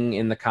cloning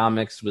in the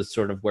comics was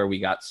sort of where we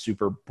got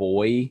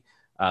Superboy,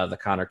 the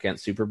Connor Kent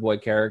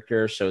Superboy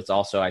character. So it's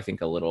also, I think,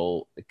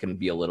 it can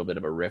be a little bit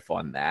of a riff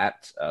on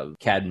that, of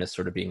Cadmus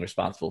sort of being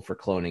responsible for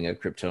cloning a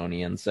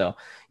Kryptonian. So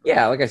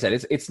yeah, like I said,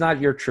 it's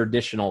not your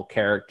traditional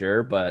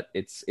character, but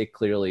it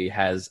clearly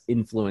has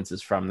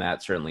influences from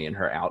that, certainly in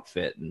her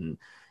outfit and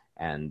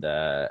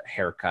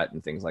haircut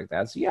and things like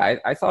that. So yeah,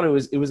 I thought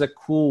it was a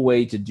cool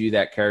way to do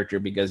that character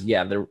because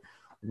there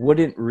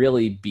wouldn't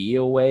really be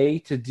a way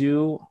to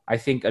do, I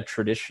think, a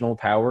traditional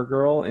Power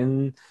Girl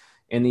in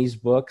these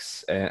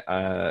books,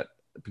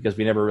 because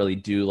we never really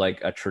do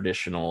a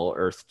traditional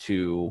Earth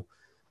 2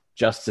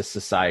 Justice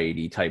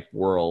Society type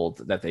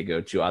world that they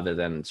go to, other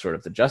than sort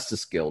of the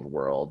Justice Guild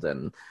world.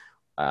 And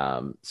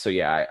so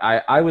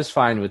yeah, I was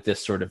fine with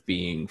this sort of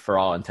being, for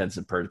all intents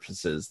and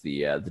purposes,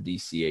 the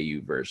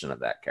DCAU version of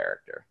that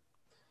character.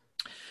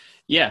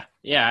 Yeah,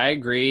 I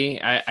agree.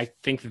 I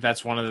think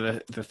that's one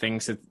of the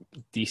things that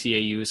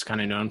DCAU is kind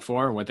of known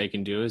for. What they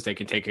can do is they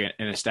can take an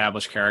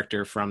established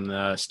character from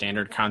the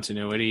standard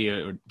continuity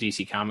or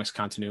DC Comics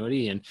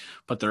continuity and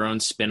put their own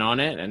spin on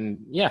it.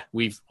 And yeah,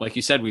 like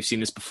you said, we've seen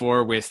this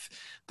before with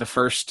the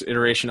first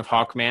iteration of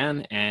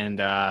Hawkman.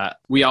 And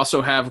we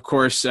also have, of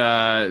course,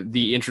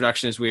 the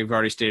introduction, as we've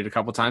already stated a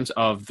couple times,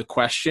 of the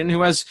Question,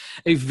 who has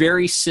a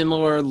very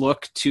similar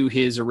look to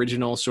his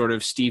original sort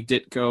of Steve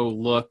Ditko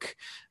look.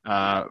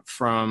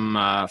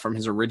 from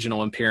his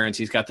original appearance.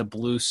 He's got the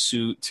blue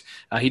suit.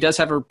 He does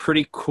have a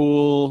pretty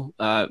cool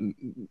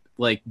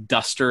like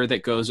duster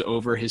that goes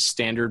over his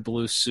standard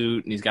blue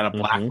suit, and he's got a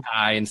black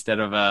tie instead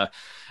of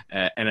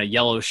and a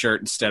yellow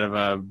shirt instead of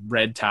a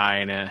red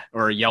tie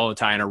or a yellow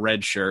tie and a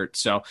red shirt.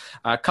 So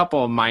a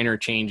couple of minor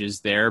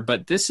changes there,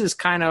 but this is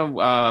kind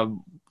of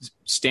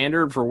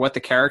standard for what the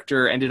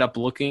character ended up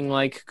looking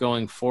like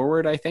going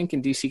forward, I think,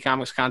 in DC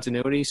Comics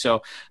continuity.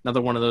 So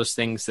another one of those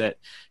things that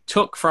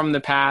took from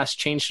the past,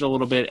 changed it a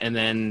little bit, and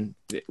then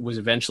it was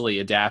eventually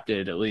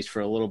adapted, at least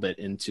for a little bit,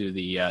 into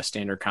the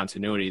standard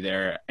continuity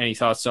there. Any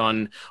thoughts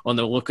on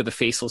the look of the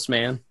Faceless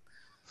Man?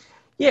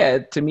 Yeah,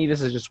 to me,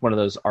 this is just one of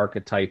those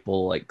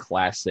archetypal, like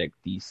classic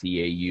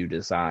DCAU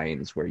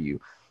designs where you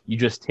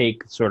just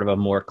take sort of a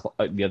more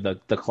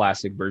the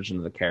classic version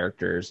of the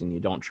characters, and you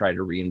don't try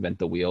to reinvent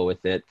the wheel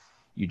with it.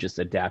 You just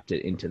adapt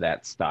it into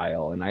that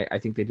style, and I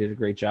think they did a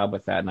great job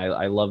with that. And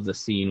I love the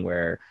scene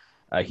where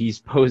he's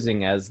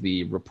posing as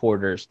the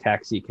reporter's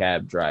taxi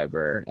cab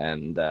driver,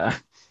 and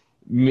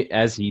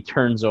as he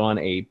turns on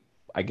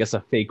I guess a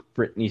fake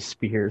Britney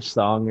Spears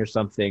song or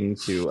something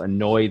to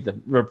annoy the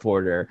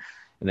reporter.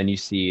 And then you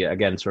see,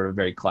 again, sort of a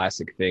very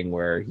classic thing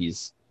where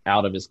he's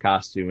out of his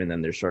costume, and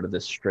then there's sort of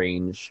this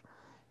strange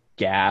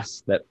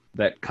gas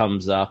that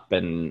comes up,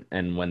 and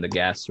when the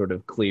gas sort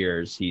of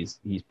clears, he's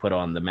put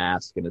on the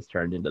mask and is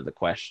turned into the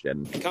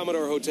Question.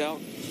 Commodore Hotel.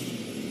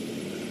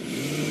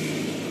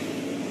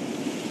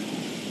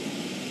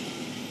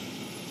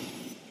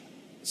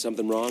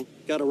 Something wrong?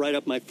 Got to write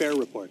up my fare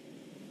report.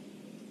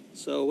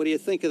 So what do you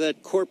think of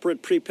that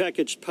corporate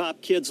prepackaged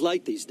pop kids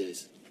like these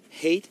days?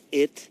 Hate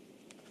it?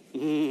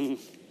 Hey,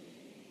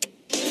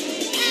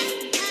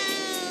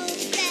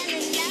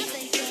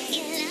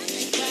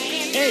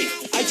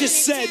 I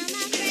just said...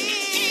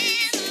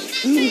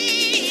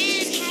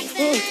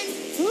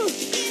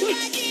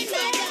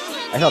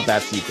 I thought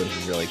that sequence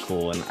was really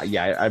cool, and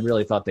yeah, I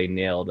really thought they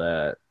nailed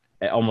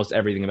almost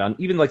everything about him.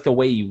 Even like the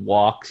way he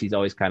walks, he's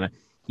always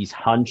he's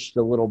hunched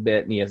a little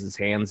bit, and he has his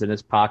hands in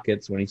his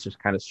pockets when he's just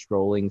kind of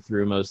strolling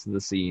through most of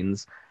the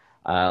scenes.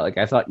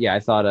 I thought,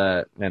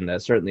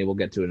 and certainly we'll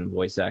get to it in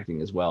voice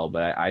acting as well,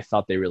 but I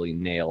thought they really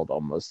nailed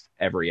almost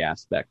every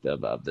aspect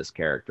of this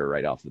character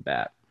right off the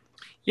bat.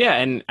 Yeah,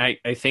 and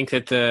I think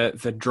that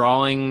the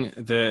drawing,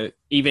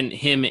 even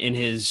him in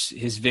his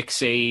Vic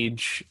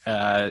Sage,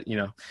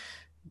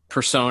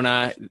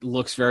 persona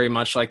looks very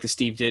much like the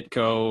Steve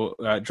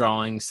Ditko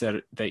drawings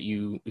that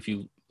you, if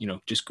you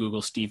just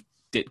Google Steve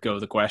Ditko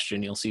the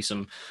Question, you'll see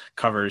some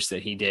covers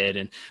that he did,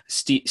 and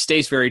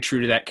stays very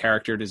true to that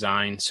character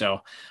design.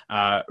 So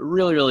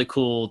really, really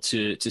cool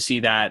to see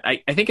that.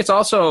 I think it's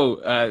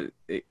also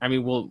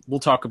we'll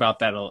talk about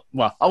that.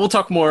 We'll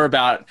talk more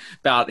about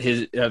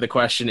his the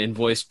Question in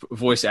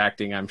voice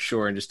acting, I'm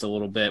sure, in just a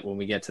little bit when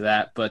we get to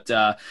that. But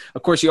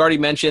of course, you already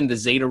mentioned the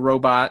Zeta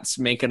robots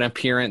make an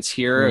appearance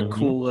here. A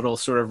cool little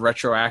sort of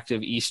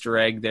retroactive Easter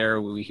egg there,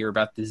 where we hear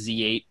about the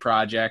Z8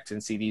 project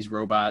and see these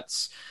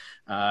robots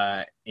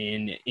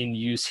in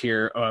use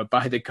here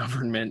by the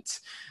government,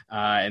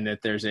 and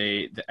that there's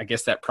I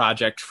guess that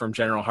project from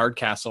General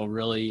Hardcastle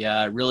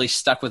really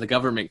stuck with the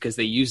government, because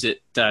they use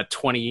it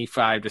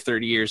 25 to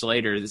 30 years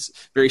later. There's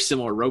very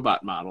similar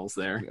robot models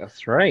there.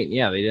 That's right.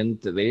 Yeah, they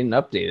didn't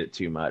update it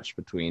too much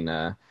between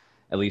at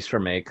least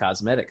from a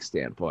cosmetic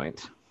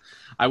standpoint.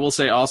 I will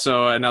say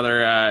also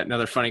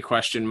another funny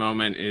Question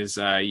moment is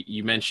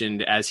you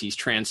mentioned as he's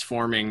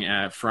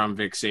transforming from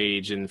Vic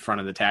Sage in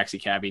front of the taxi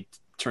cab, he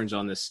turns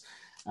on this.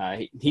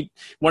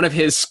 One of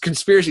his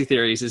conspiracy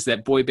theories is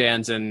that boy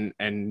bands and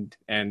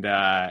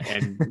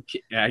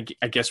I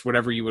guess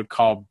whatever you would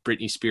call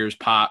Britney Spears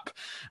pop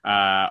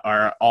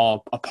are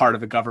all a part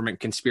of a government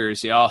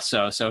conspiracy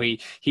also. So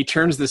he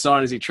turns this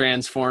on as he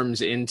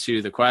transforms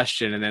into the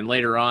Question, and then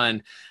later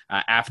on,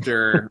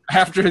 after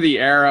the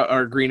Arrow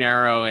or Green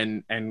Arrow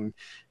and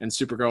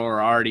Supergirl are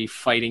already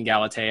fighting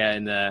Galatea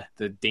in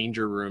the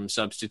danger room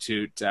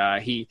substitute,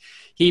 he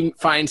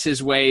finds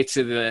his way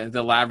to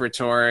the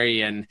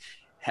laboratory and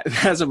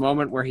has a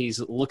moment where he's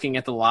looking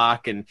at the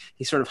lock and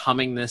he's sort of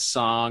humming this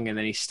song, and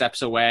then he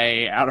steps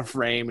away out of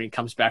frame and he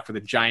comes back with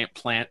a giant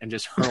plant and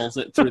just hurls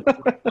it through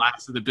the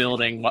glass of the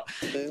building.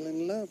 Fell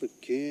in love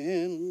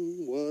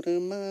again. What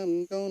am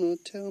I gonna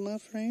tell my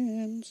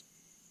friends?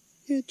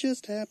 It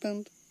just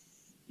happened.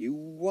 You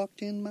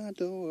walked in my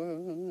door,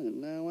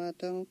 and now I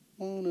don't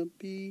wanna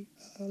be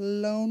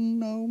alone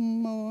no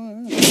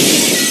more. Oops,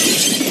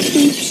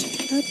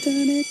 I've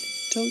done it.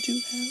 Told you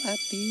how I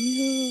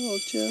feel.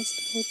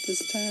 Just hope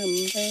this time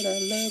that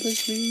our love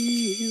is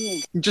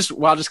real.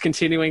 Just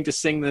continuing to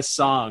sing this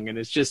song, and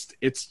it's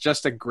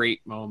just a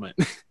great moment.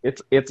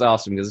 It's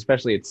awesome, because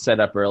especially it's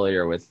set up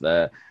earlier with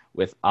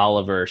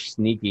Oliver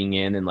sneaking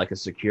in like a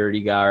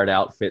security guard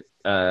outfit,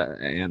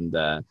 and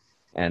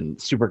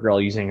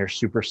Supergirl using her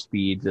super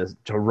speed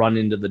to run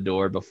into the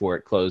door before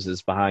it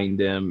closes behind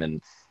him,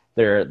 and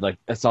they're like,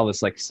 it's all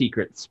this like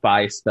secret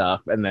spy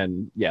stuff, and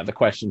then the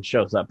Question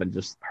shows up and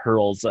just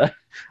hurls a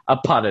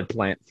potted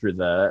plant through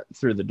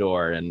the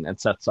door and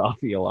sets off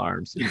the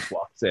alarm. So he just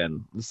walks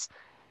in.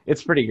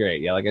 It's pretty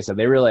great. Yeah, like I said,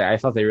 I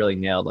thought they really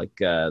nailed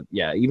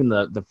even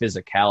the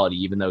physicality,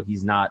 even though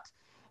he's not.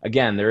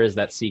 Again, there is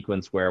that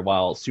sequence where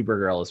while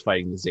Supergirl is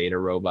fighting the Zeta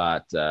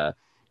robot,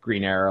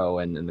 Green Arrow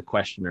and the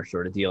Question are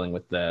sort of dealing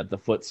with the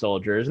foot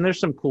soldiers, and there's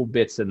some cool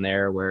bits in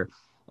there where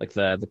like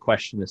the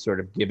Question is sort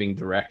of giving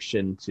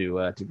direction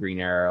to Green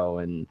Arrow,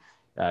 and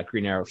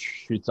Green Arrow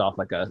shoots off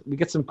we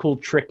get some cool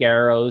trick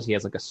arrows. He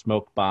has like a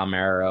smoke bomb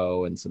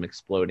arrow and some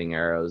exploding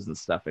arrows and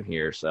stuff in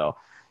here. So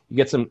you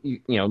get some,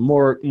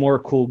 more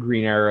cool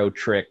Green Arrow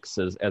tricks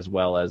as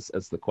well as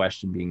the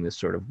Question being this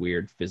sort of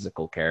weird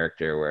physical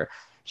character where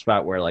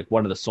spot where like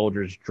one of the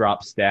soldiers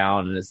drops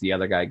down, and as the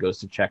other guy goes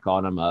to check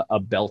on him, a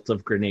belt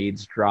of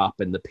grenades drop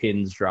and the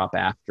pins drop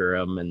after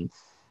him, and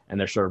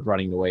they're sort of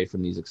running away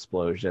from these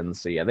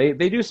explosions. So yeah, they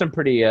do some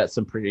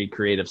pretty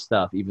creative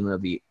stuff, even though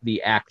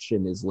the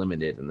action is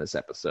limited in this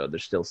episode.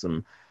 There's still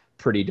some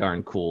pretty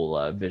darn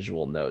cool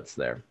visual notes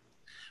there.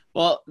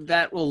 Well,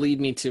 that will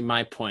lead me to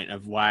my point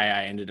of why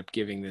I ended up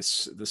giving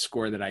this the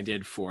score that I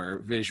did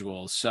for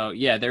visuals. So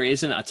yeah, there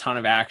isn't a ton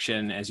of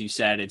action. As you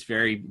said, it's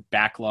very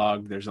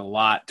backlogged. There's a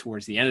lot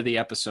towards the end of the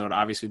episode.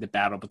 Obviously, the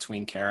battle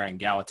between Kara and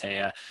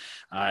Galatea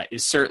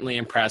is certainly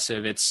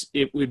impressive.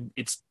 It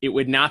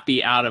would not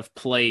be out of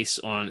place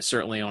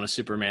certainly on a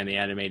Superman the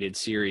Animated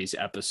Series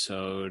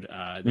episode,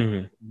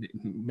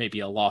 maybe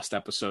a lost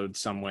episode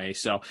some way.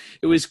 So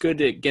it was good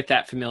to get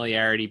that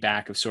familiarity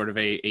back of sort of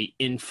a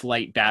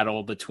in-flight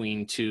battle between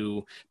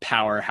two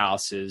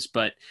powerhouses,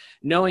 but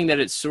knowing that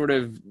it's sort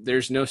of,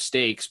 there's no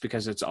stakes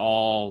because it's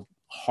all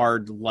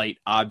hard light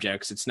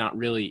objects. It's not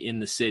really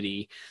in the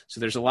city. So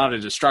there's a lot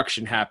of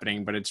destruction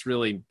happening, but it's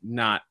really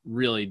not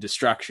really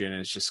destruction.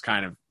 It's just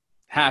kind of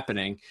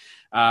happening.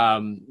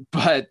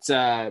 But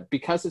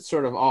because it's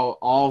sort of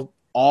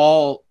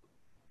all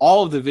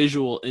of the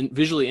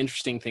visually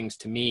interesting things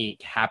to me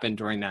happened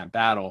during that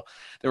battle,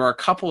 there were a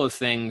couple of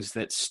things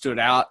that stood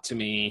out to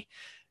me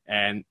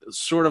and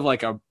sort of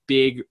like a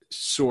big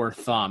sore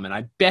thumb. And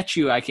I bet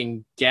you I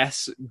can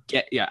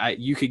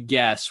you could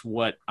guess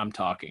what I'm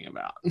talking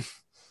about.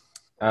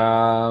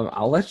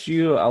 I'll let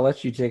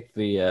you take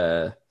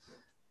the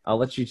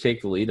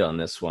lead on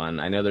this one.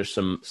 I know there's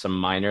some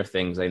minor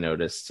things I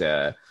noticed,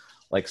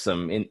 like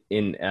some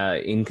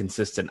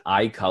inconsistent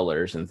eye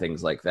colors and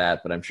things like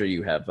that, but I'm sure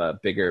you have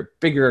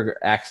bigger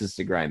axes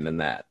to grind than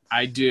that.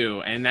 I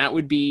do, and that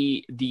would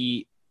be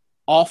the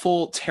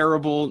awful,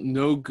 terrible,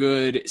 no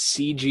good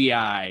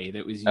CGI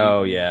that was used.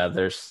 Oh yeah,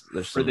 there's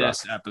for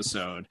this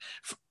episode.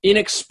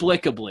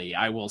 Inexplicably,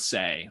 I will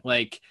say,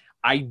 like,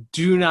 I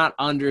do not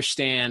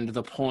understand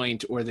the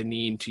point or the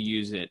need to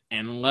use it.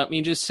 And let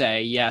me just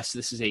say, yes,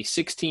 this is a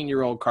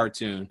 16-year-old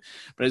cartoon,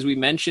 but as we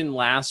mentioned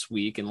last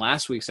week, in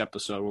last week's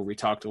episode where we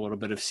talked a little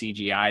bit of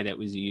CGI that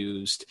was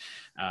used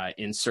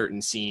in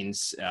certain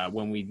scenes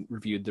when we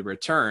reviewed The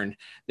Return,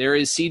 there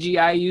is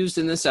CGI used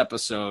in this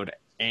episode,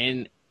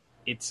 and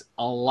it's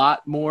a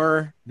lot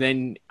more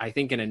than I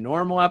think in a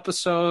normal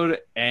episode,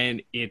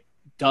 and it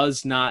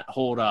does not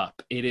hold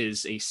up. It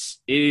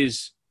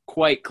is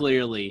quite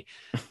clearly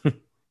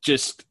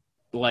just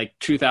like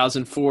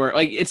 2004.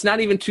 Like, it's not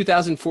even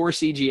 2004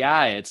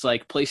 CGI. It's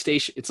like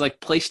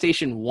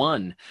PlayStation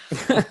 1.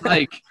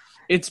 Like,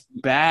 it's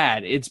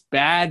bad. It's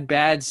bad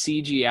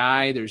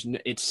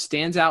CGI. It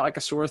stands out like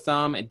a sore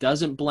thumb. It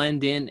doesn't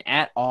blend in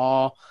at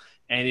all.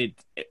 And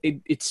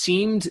it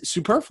seemed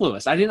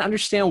superfluous. I didn't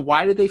understand,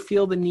 why did they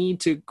feel the need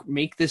to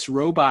make this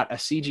robot a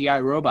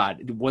CGI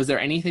robot? Was there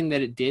anything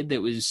that it did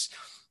that was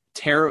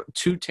I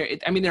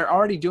mean, they're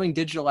already doing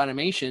digital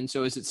animation,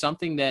 so is it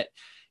something that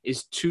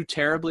is too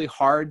terribly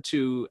hard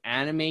to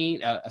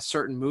animate a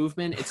certain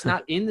movement? It's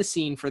not in the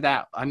scene for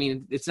that. I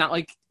mean, it's not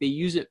like they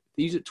use it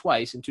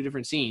twice in two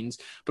different scenes,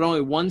 but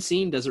only one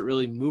scene does it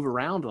really move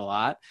around a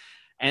lot.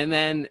 And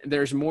then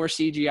there's more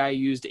CGI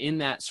used in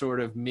that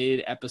sort of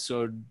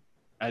mid-episode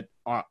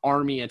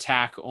army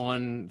attack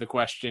on the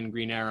Question,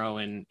 Green Arrow,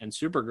 and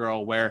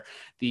Supergirl, where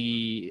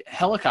the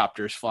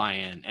helicopters fly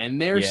in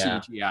and they're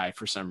CGI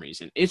for some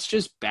reason. It's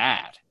just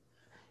bad.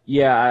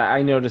 Yeah,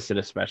 I noticed it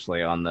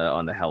especially on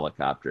the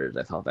helicopters.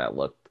 I thought that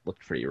looked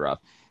pretty rough.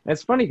 And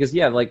it's funny because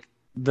like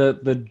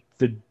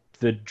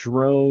the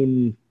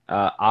drone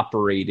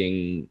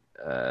operating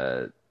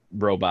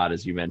robot,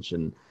 as you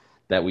mentioned,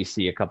 that we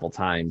see a couple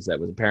times, that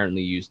was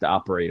apparently used to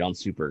operate on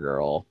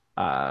Supergirl,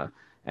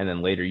 and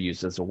then later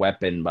used as a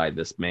weapon by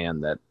this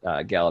man that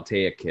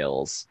Galatea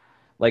kills.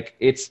 Like,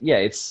 it's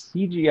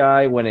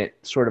CGI when it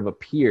sort of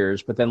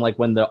appears, but then like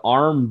when the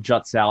arm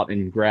juts out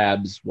and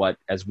grabs what,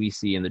 as we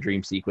see in the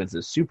dream sequence,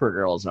 is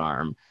Supergirl's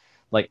arm,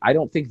 like, I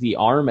don't think the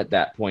arm at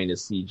that point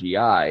is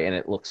CGI, and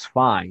it looks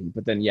fine.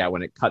 But then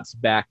when it cuts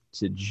back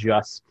to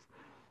just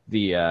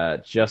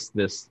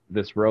this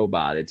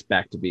robot, it's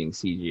back to being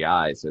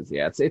CGI. So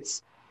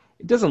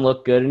it doesn't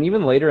look good. And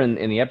even later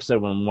in the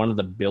episode, when one of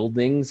the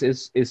buildings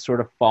is sort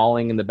of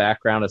falling in the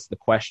background as the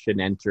Question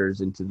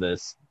enters into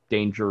this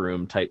danger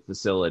room type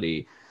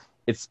facility,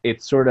 it's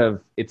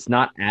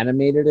not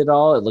animated at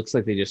all. It looks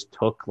like they just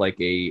took like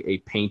a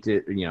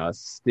painted, a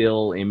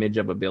still image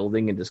of a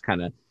building and just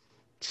kind of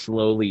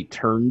slowly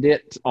turned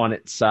it on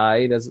its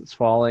side as it's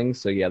falling.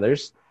 So yeah,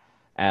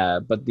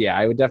 but yeah,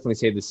 I would definitely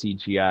say the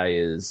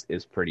CGI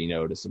is pretty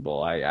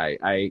noticeable.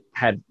 I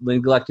had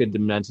neglected to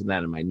mention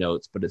that in my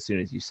notes, but as soon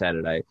as you said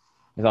it, I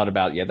thought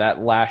about,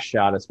 that last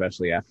shot,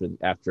 especially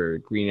after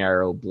Green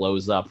Arrow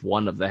blows up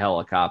one of the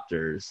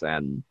helicopters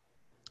and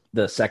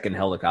the second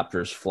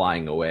helicopter is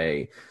flying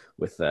away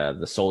with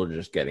the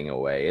soldiers getting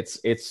away.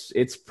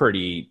 It's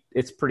pretty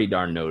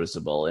darn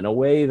noticeable in a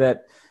way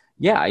that,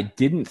 I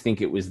didn't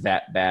think it was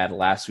that bad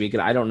last week.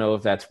 And I don't know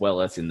if that's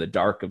in the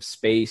dark of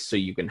space, so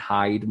you can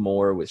hide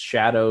more with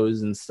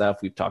shadows and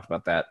stuff. We've talked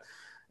about that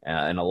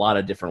in a lot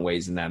of different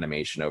ways in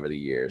animation over the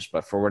years.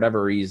 But for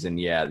whatever reason,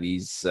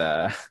 these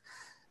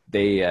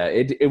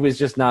it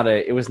was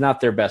not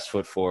their best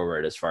foot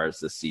forward as far as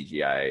the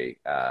CGI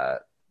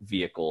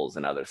vehicles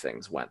and other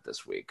things went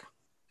this week.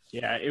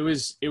 Yeah, it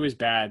was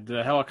bad.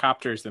 The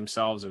helicopters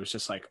themselves, it was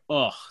just like,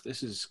 oh,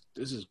 this is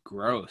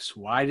gross.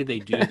 Why did they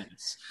do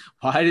this?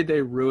 Why did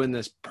they ruin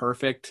this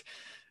perfect?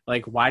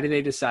 Like, why did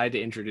they decide to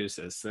introduce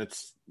this?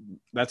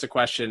 That's a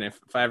question. If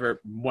I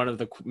ever, one of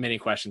the many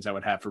questions I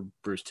would have for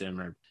Bruce Timm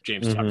or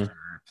James Tucker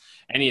or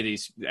any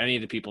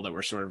of the people that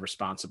were sort of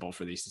responsible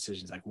for these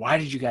decisions. Like, why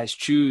did you guys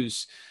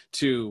choose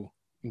to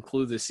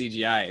include the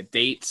CGI? It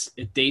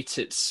dates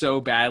it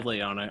so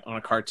badly on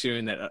a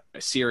cartoon, that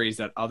a series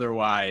that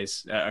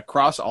otherwise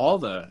across all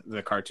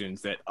the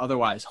cartoons that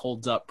otherwise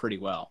holds up pretty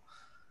well.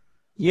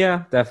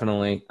 Yeah,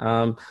 definitely.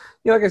 Like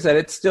I said,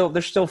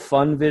 there's still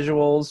fun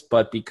visuals,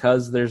 but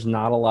because there's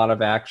not a lot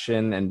of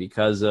action and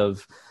because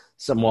of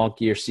some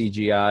wonkier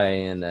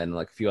CGI and then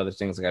like a few other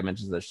things, like I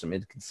mentioned, there's some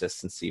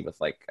inconsistency with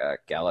like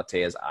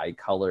Galatea's eye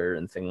color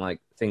and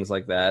things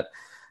like that.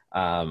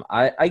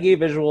 I gave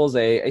visuals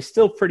a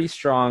still pretty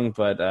strong,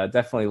 but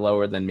definitely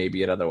lower than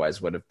maybe it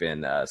otherwise would have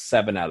been,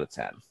 7 out of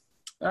 10.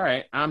 All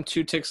right. I'm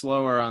 2 ticks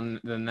lower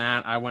than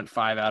that. I went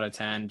 5 out of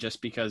 10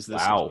 just because the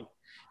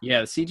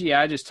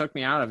CGI just took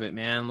me out of it,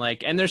 man.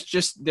 Like, and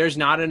there's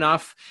not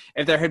enough.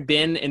 If there had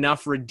been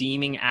enough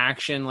redeeming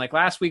action, like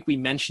last week we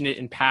mentioned it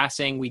in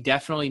passing. We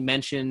definitely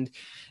mentioned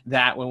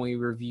that when we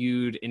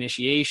reviewed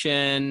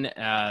Initiation,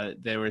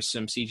 there was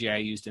some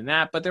CGI used in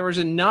that, but there was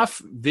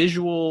enough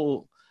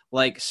visual,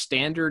 like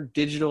standard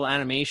digital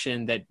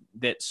animation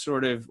that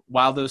sort of,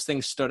 while those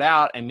things stood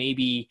out and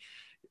maybe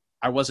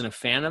I wasn't a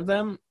fan of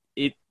them,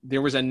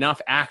 there was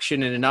enough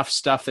action and enough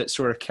stuff that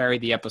sort of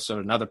carried the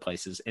episode in other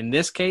places. In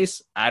this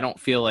case, I don't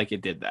feel like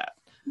it did that.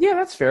 Yeah,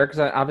 that's fair, because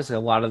obviously a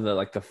lot of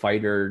the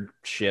fighter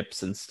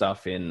ships and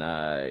stuff in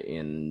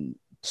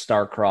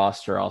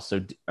Starcrossed are also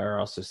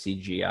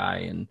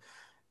CGI, and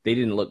they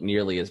didn't look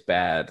nearly as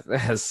bad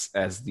as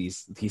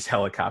these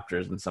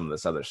helicopters and some of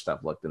this other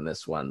stuff looked in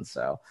this one.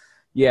 So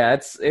yeah,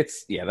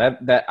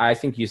 that I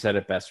think you said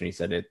it best when you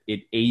said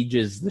it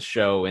ages the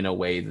show in a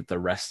way that the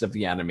rest of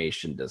the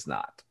animation does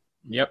not.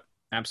 Yep,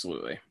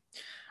 absolutely.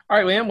 All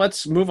right, Liam,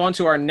 let's move on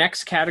to our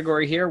next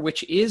category here,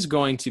 which is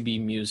going to be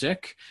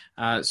music.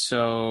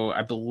 So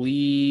I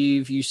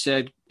believe you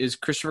said, is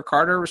Christopher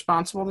Carter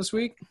responsible this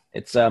week?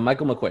 It's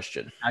Michael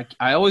McQuestion.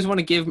 I always want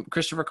to give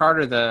Christopher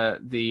Carter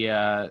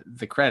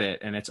the credit,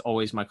 and it's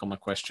always Michael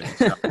McQuestion.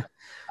 So,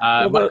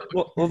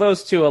 well,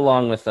 those two,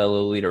 along with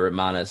Lolita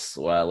Romanis,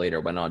 later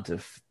went on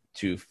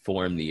to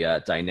form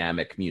the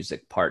Dynamic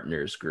Music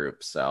Partners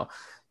group. So,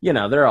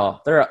 they're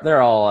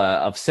all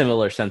of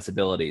similar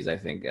sensibilities. I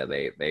think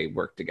they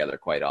work together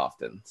quite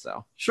often.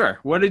 So sure.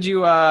 What did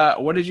you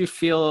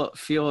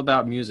feel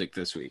about music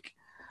this week?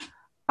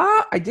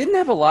 I didn't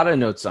have a lot of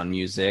notes on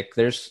music.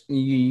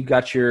 You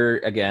got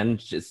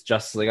it's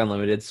Justice League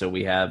Unlimited, so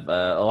we have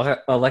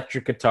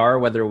electric guitar,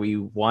 whether we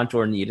want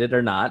or need it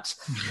or not.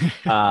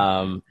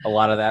 A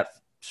lot of that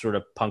sort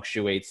of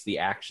punctuates the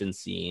action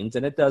scenes,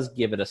 and it does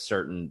give it a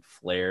certain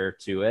flair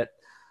to it.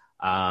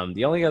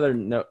 The only other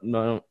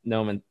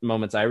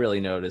moments I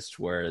really noticed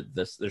were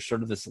there's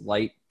sort of this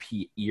light,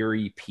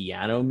 eerie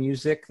piano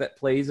music that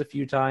plays a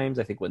few times.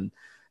 I think when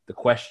the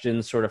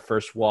Question sort of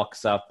first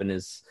walks up and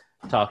is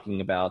talking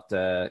about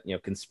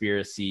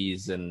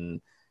conspiracies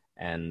and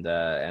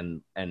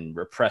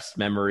repressed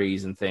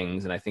memories and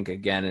things, and I think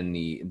again in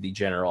the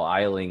General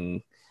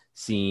Eiling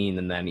scene,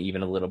 and then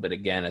even a little bit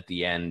again at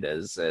the end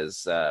as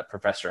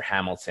Professor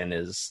Hamilton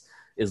is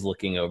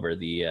looking over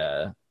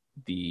the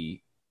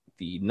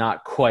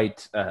not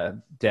quite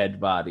dead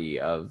body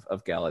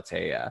of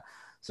Galatea.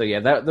 So yeah,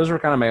 those were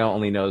kind of my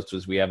only notes.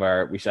 Was we have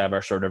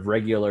our sort of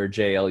regular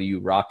JLU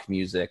rock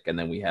music, and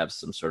then we have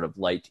some sort of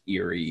light,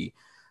 eerie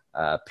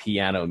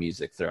piano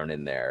music thrown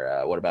in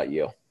there. What about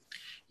you?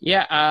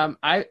 Yeah,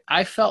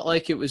 I felt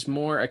like it was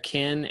more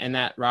akin, and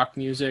that rock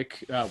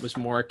music was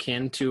more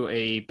akin to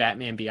a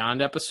Batman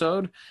Beyond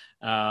episode,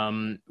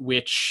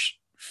 which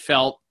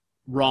felt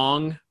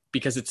wrong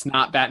because it's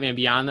not Batman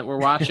Beyond that we're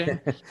watching,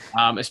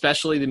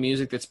 especially the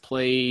music that's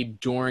played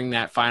during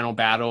that final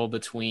battle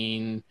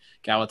between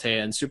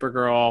Galatea and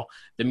Supergirl.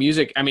 The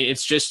music, I mean,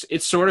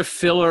 it's sort of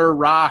filler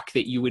rock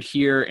that you would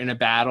hear in a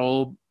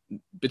battle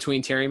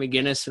between Terry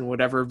McGinnis and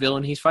whatever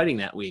villain he's fighting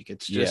that week.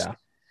 It's just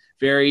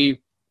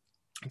very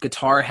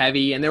guitar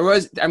heavy. And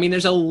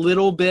there's a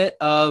little bit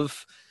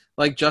of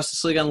like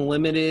Justice League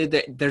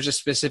Unlimited. There's a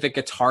specific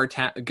guitar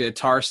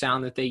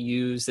sound that they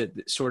use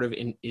that sort of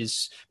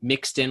is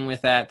mixed in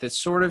with that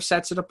sort of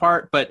sets it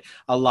apart. But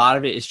a lot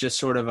of it is just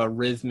sort of a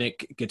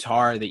rhythmic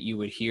guitar that you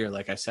would hear,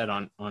 like I said,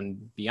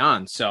 on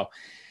Beyond. So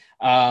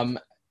I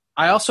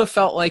also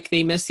felt like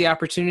they missed the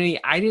opportunity.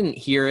 I didn't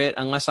hear it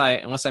unless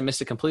I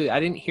missed it completely. I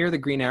didn't hear the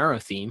Green Arrow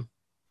theme.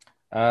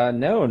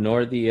 No,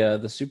 nor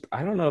the super.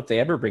 I don't know if they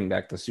ever bring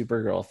back the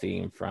Supergirl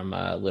theme from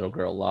Little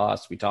Girl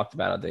Lost. We talked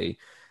about it. They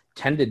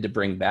tended to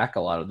bring back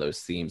a lot of those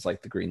themes,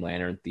 like the Green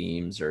Lantern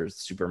themes or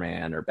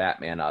Superman or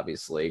Batman,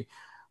 obviously.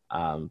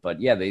 But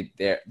yeah,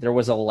 there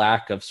was a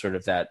lack of sort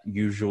of that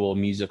usual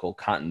musical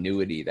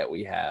continuity that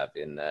we have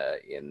in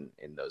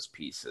those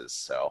pieces.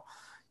 So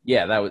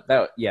yeah,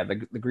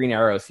 the Green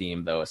Arrow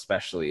theme, though,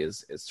 especially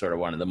is sort of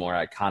one of the more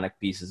iconic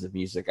pieces of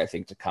music, I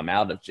think, to come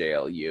out of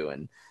JLU,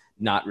 and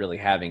not really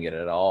having it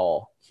at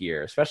all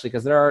here, especially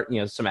because there are,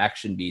 some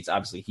action beats.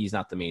 Obviously, he's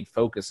not the main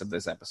focus of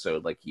this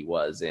episode like he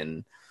was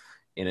in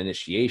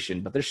Initiation,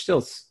 but there's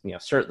still,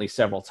 certainly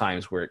several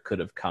times where it could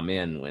have come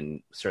in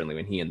when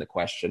he and the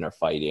Question are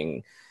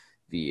fighting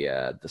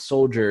the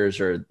soldiers,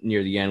 or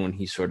near the end when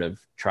he sort of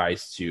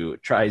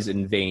tries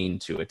in vain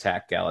to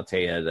attack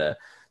Galatea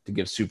to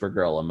give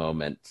Supergirl a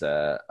moment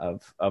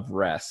of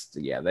rest.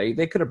 Yeah,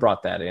 they could have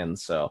brought that in.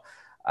 So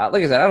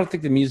like I said, I don't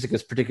think the music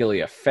is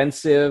particularly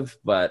offensive,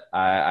 but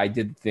I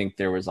did think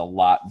there was a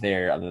lot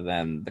there other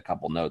than the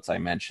couple notes I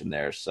mentioned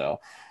there. So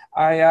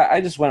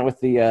I just went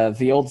with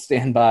the old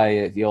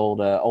standby, the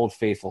old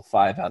faithful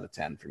 5 out of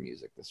 10 for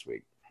music this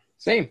week.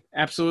 Same.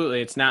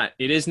 Absolutely.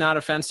 It is not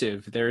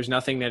offensive. There's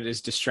nothing that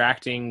is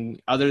distracting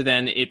other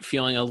than it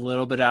feeling a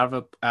little bit out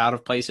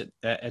of place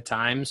at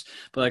times.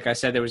 But like I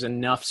said, there was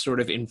enough sort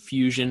of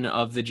infusion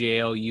of the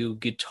JLU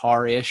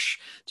guitar-ish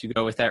to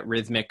go with that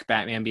rhythmic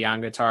Batman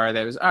Beyond guitar.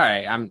 That was all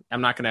right. I'm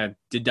not going to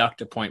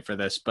deduct a point for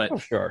this, but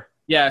sure.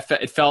 Yeah,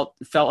 it felt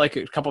like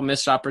a couple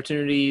missed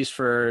opportunities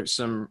for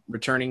some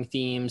returning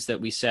themes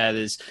that we said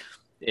is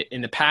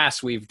in the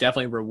past, we've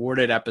definitely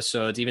rewarded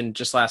episodes, even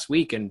just last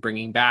week, and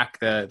bringing back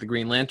the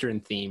Green Lantern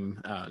theme,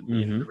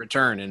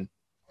 return. And,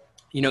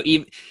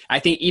 I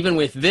think even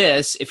with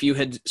this, if you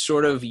had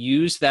sort of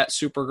used that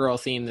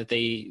Supergirl theme that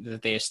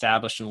they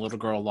established in Little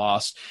Girl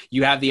Lost,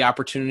 you have the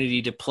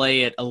opportunity to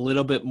play it a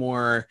little bit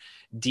more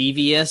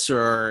devious,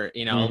 or,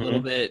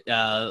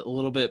 a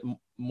little bit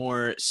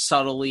more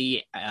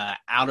subtly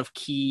out of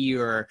key,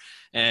 or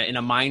in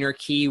a minor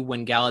key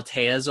when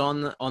Galatea's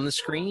on the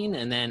screen,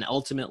 and then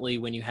ultimately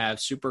when you have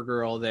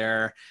Supergirl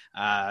there,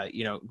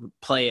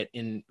 play it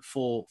in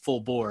full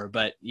bore.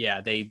 But yeah,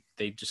 they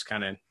just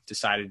kind of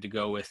decided to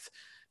go with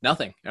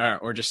nothing,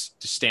 or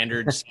just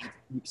standard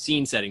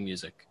scene setting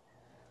music.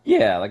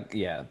 I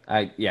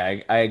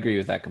agree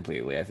with that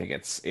completely. I think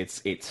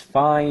it's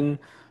fine.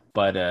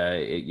 But,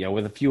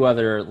 with a few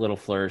other little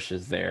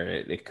flourishes there,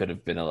 it could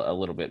have been a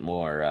little bit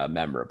more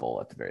memorable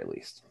at the very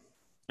least.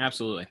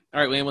 Absolutely.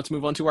 All right, Liam, let's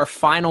move on to our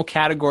final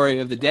category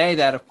of the day.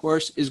 That, of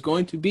course, is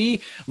going to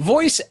be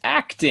voice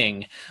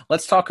acting.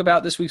 Let's talk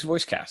about this week's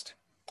voice cast.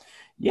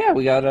 Yeah,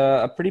 we got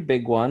a pretty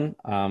big one.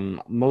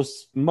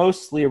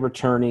 Mostly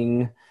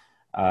returning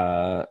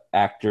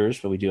actors,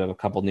 but we do have a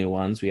couple new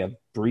ones. We have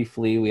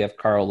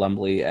Carl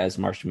Lumbly as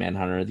Martian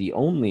Manhunter, the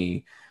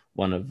only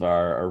one of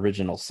our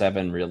original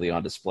 7 really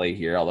on display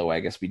here, although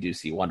I guess we do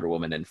see Wonder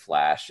Woman and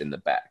Flash in the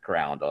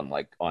background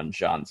on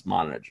John's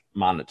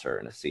monitor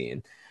in a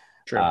scene.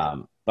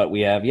 True. But we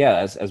have,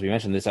 as we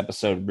mentioned, this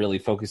episode really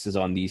focuses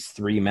on these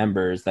 3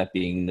 members, that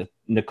being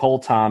Nicole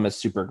Tom as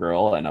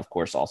Supergirl, and of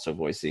course also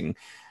voicing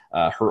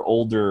her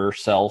older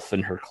self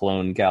and her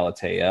clone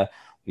Galatea.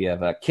 We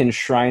have Ken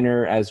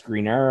Shriner as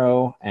Green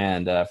Arrow,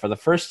 and for the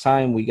first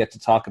time we get to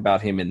talk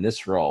about him in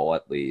this role,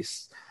 at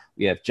least.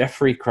 We have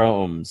Jeffrey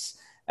Combs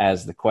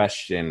as the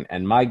Question,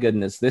 and my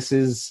goodness, this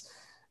is,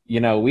 we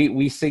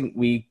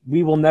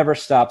will never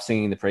stop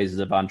singing the praises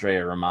of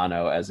Andrea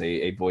Romano as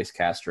a voice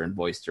caster and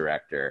voice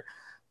director.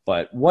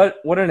 But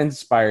what an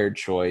inspired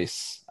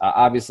choice.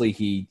 Obviously,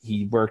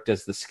 he worked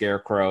as the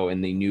Scarecrow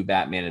in the new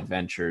Batman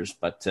Adventures,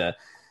 but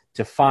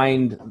to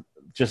find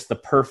just the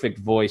perfect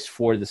voice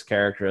for this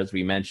character, as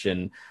we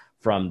mentioned,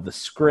 from the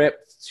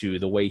script to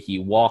the way he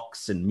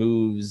walks and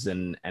moves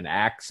and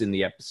acts in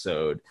the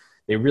episode,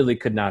 they really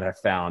could not have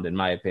found, in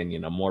my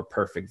opinion, a more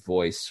perfect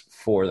voice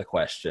for the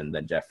Question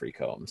than Jeffrey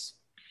Combs.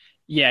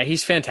 Yeah,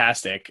 he's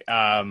fantastic.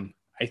 I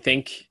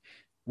think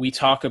we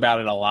talk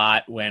about it a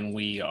lot when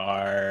we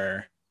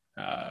are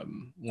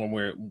when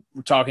we're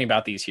talking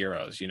about these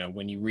heroes.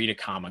 When you read a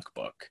comic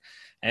book,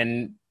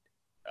 and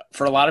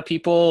for a lot of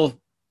people,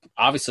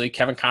 obviously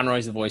Kevin Conroy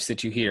is the voice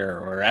that you hear,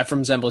 or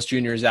Ephraim Zimbalist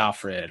Jr. is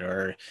Alfred,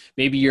 or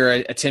maybe you're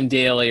a Tim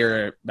Daly,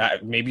 or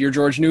maybe you're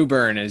George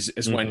Newbern is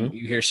when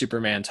you hear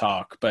Superman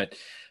talk. But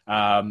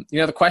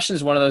the Question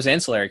is one of those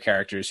ancillary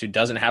characters who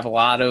doesn't have a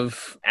lot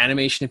of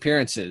animation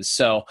appearances.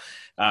 So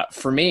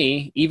for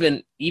me,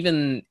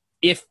 even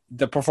if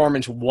the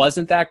performance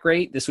wasn't that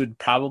great, this would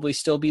probably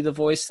still be the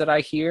voice that I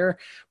hear,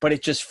 but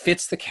it just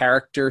fits the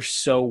character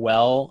so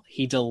well.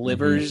 He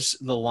delivers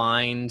the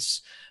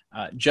lines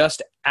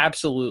just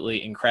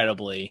absolutely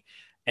incredibly.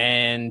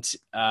 And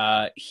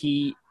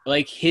he,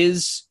 like,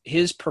 his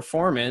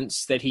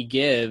performance that he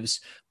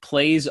gives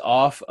plays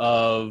off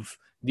of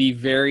the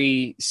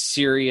very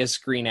serious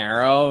Green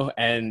Arrow,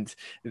 and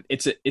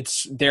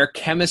it's their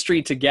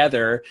chemistry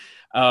together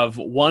of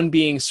one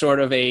being sort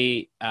of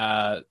a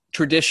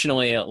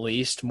traditionally, at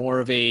least, more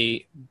of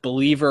a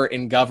believer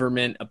in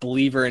government, a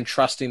believer in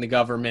trusting the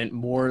government,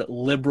 more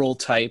liberal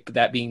type,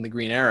 that being the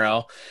Green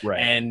Arrow,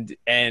 right?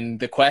 And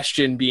the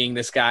Question being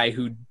this guy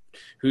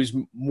who's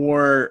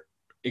more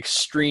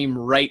extreme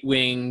right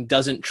wing,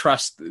 doesn't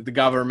trust the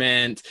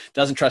government,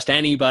 doesn't trust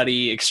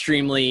anybody,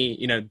 extremely,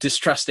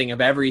 distrusting of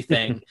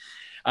everything.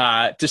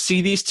 To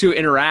see these two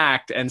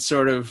interact and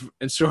sort of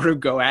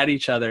go at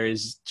each other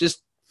is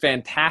just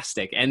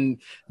fantastic.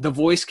 And the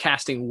voice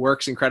casting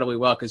works incredibly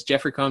well because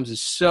Jeffrey Combs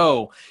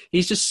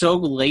he's just so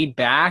laid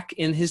back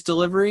in his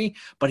delivery,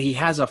 but he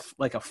has a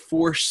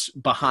force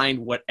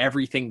behind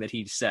everything that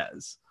he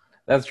says.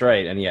 That's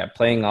right. And yeah,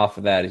 playing off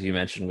of that, as you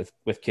mentioned,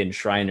 with Ken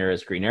Shriner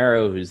as Green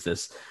Arrow, who's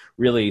this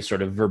really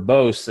sort of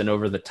verbose and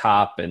over the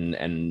top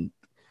and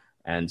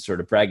sort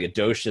of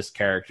braggadocious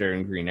character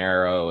in Green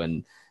Arrow,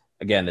 and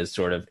again is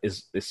sort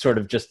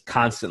of just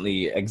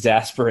constantly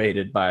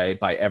exasperated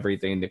by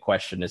everything the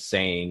Question is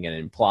saying and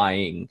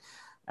implying,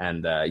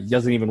 and he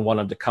doesn't even want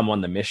him to come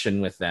on the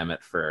mission with them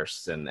at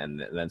first, and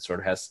then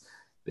sort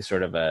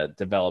of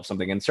develop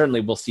something. And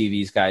certainly we'll see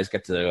these guys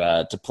get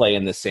to play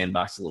in this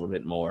sandbox a little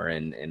bit more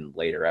in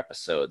later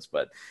episodes.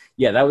 But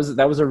yeah, that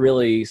was a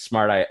really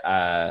smart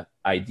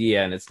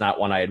idea, and it's not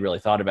one I had really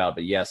thought about.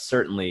 But yes,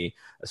 certainly,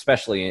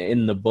 especially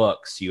in the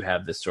books, you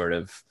have this sort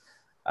of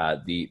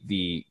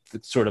the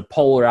sort of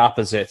polar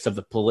opposites of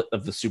the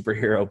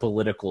superhero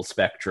political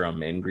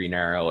spectrum in Green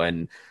Arrow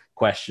and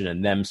Question,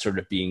 and them sort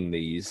of being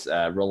these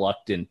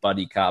reluctant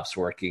buddy cops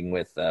working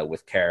with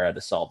Kara to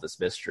solve this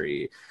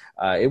mystery.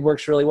 It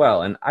works really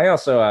well. And I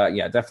also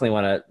definitely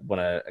want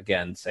to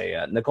again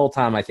say Nicole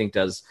Tom, I think,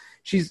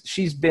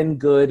 she's been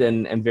good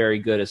and very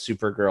good as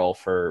Supergirl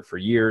for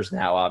years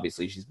now.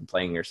 Obviously she's been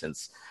playing her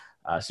since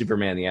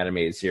Superman the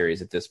Animated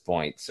Series at this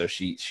point, so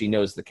she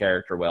knows the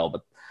character well.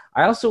 But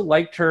I also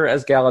liked her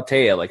as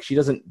Galatea. Like, she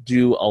doesn't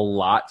do a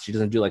lot. She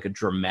doesn't do like a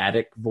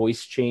dramatic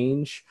voice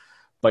change,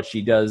 but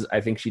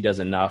I think she does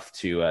enough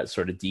to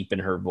sort of deepen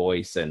her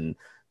voice, and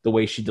the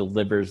way she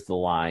delivers the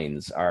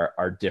lines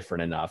are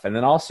different enough. And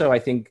then also I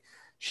think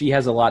she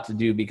has a lot to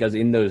do because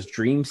in those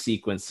dream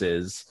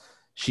sequences,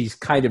 she's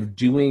kind of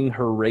doing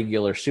her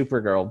regular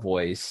Supergirl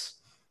voice,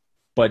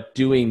 but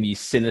doing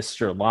these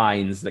sinister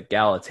lines that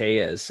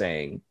Galatea is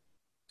saying.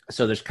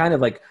 So there's kind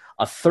of like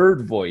a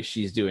third voice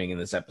she's doing in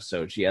this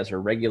episode. She has her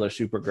regular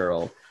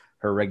Supergirl,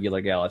 her regular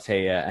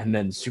Galatea, and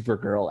then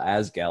Supergirl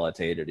as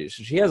Galatea to do.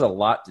 So she has a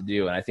lot to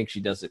do, and I think she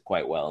does it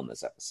quite well in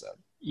this episode.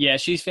 Yeah,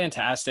 she's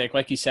fantastic.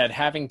 Like you said,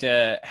 having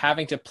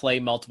to play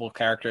multiple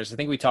characters. I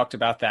think we talked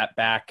about that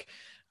back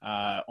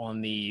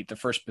on the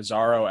first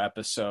Bizarro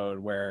episode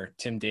where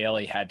Tim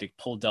Daly had to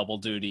pull double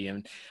duty.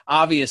 And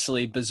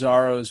obviously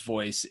Bizarro's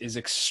voice is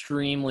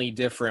extremely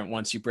different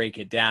once you break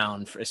it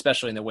down,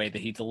 especially in the way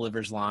that he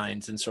delivers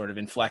lines and sort of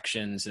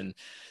inflections. And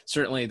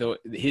certainly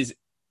his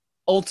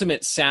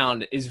ultimate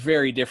sound is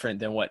very different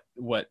than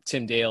what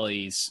Tim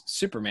Daly's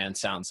Superman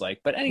sounds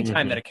like. But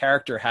anytime that a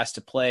character has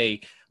to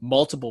play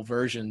multiple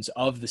versions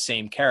of the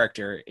same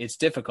character, it's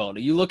difficult.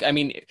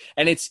 And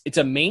it's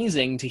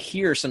amazing to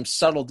hear some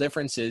subtle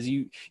differences.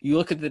 You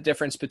look at the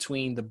difference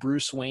between the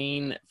Bruce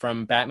Wayne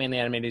from Batman the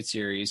Animated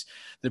Series,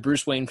 the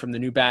Bruce Wayne from the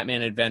New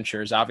Batman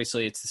Adventures.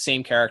 Obviously it's the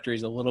same character,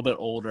 he's a little bit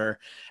older.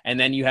 And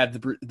then you have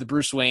the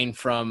Bruce Wayne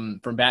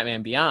from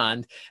Batman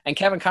Beyond, and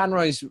Kevin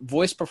Conroy's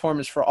voice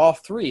performance for all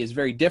three is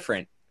very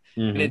different.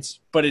 And it's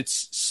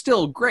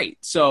still great.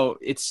 So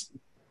it's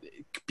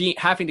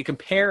having to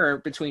compare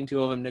between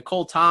two of them.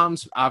 Nicole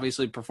Tom's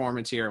obviously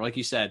performance here, like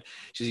you said,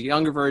 she's a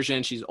younger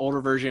version, she's an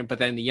older version, but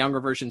then the younger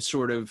version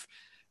sort of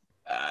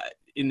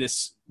in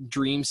this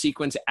dream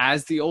sequence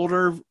as the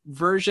older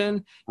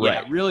version.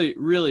 Yeah, really,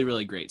 really,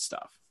 really great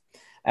stuff.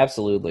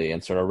 Absolutely.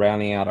 And sort of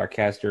rounding out our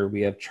cast here,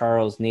 we have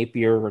Charles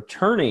Napier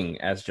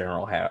returning as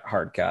General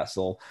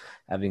Hardcastle,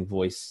 having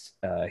voiced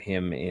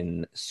him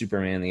in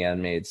Superman the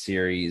Animated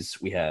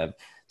Series. We have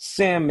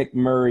Sam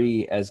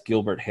McMurray as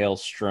Gilbert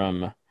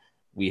Hailstrom.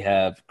 We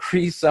have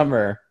Cree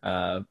Summer,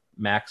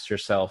 Max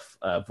herself,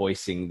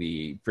 voicing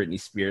the Britney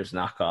Spears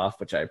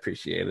knockoff, which I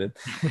appreciated.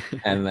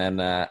 and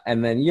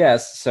then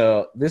yes,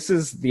 so this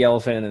is the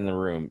elephant in the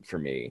room for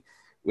me,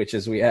 which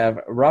is we have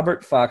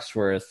Robert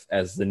Foxworth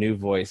as the new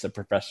voice of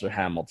Professor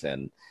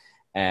Hamilton.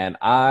 And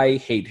I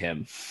hate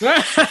him.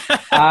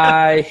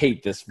 I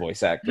hate this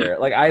voice actor.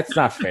 It's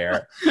not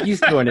fair. He's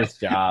doing his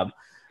job.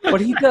 But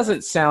he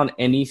doesn't sound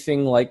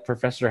anything like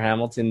Professor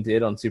Hamilton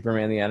did on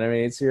Superman the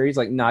Animated Series,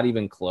 not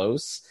even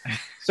close.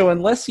 So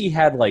unless he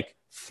had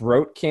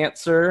throat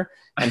cancer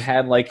and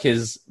had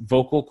his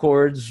vocal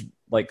cords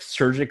like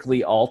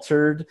surgically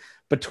altered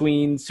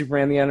between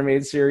Superman the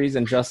Animated Series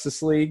and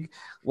Justice League.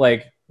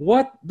 Like,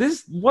 what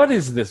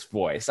is this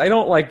voice? I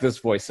don't like this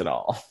voice at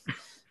all.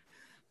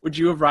 Would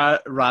you have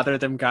rather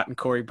them gotten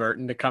Corey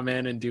Burton to come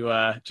in and do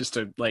just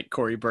a like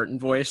Corey Burton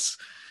voice?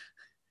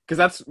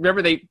 Because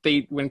remember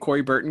they when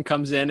Corey Burton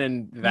comes in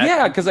and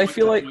because I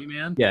feel like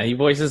he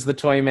voices the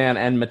Toy Man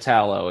and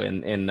Metallo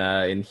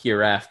in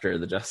Hereafter,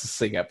 the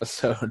Justice League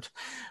episode.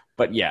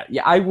 But yeah,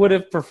 I would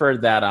have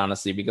preferred that,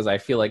 honestly, because I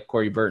feel like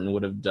Corey Burton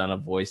would have done a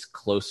voice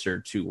closer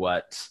to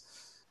what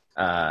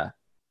the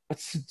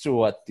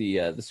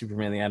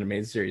Superman the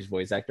Animated Series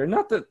voice actor.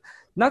 Not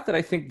that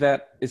I think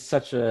that is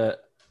such a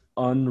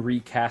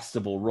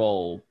unrecastable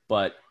role,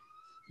 but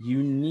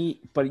you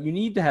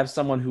need to have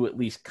someone who at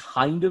least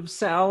kind of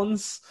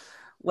sounds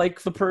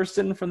like the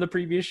person from the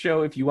previous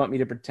show if you want me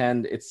to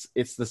pretend it's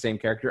the same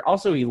character.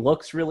 Also, he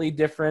looks really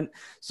different,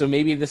 so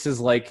maybe this is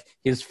like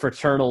his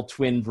fraternal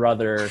twin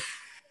brother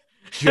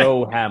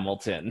Joe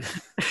Hamilton.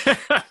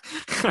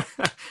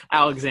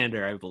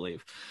 Alexander, I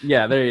believe.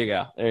 Yeah, there you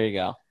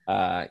go.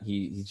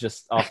 He's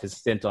just off his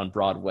stint on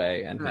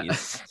Broadway, and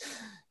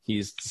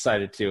he's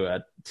decided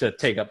to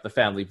take up the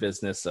family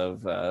business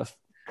of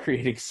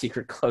creating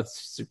secret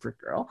clothes for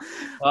Supergirl.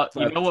 Well,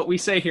 you know what we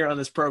say here on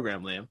this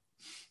program, Liam.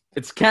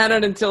 It's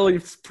canon until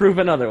it's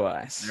proven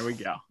otherwise. There we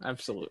go.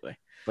 Absolutely.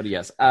 But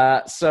yes,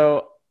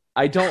 so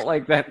I don't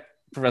like that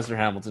Professor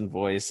Hamilton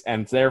voice,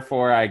 and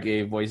therefore I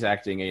gave voice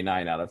acting a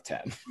 9 out of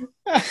 10.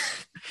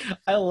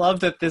 I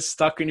love that this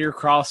stuck in your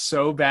craw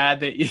so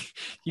bad that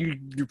you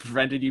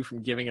prevented you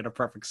from giving it a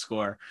perfect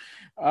score.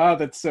 Oh,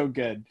 that's so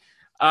good.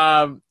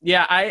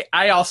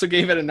 I also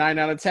gave it a 9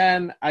 out of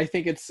 10. I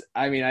think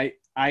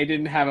I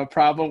didn't have a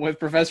problem with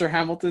Professor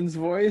Hamilton's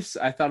voice.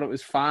 I thought it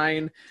was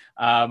fine.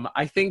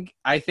 I think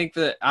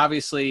that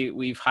obviously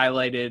we've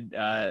highlighted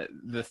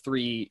the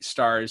 3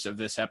 stars of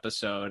this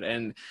episode,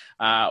 and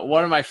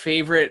one of my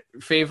favorite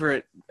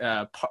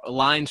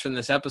lines from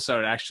this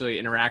episode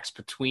actually interacts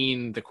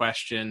between the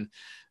question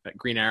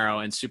Green Arrow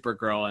and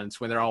Supergirl, and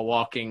it's when they're all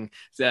walking.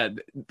 The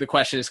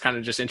question is kind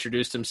of just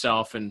introduced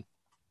himself, and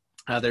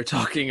they're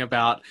talking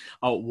about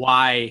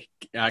why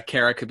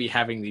Kara could be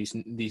having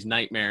these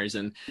nightmares.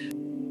 And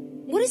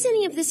what does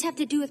any of this have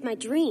to do with my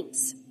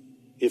dreams?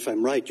 If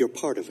I'm right, you're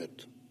part of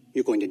it.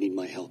 You're going to need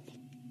my help.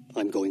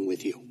 I'm going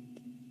with you.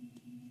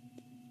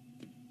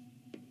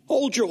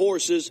 Hold your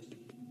horses.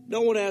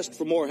 No one asked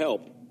for more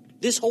help.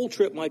 This whole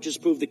trip might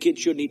just prove the kids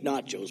shouldn't eat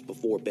nachos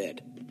before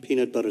bed.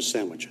 Peanut butter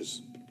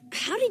sandwiches.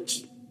 How did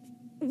you...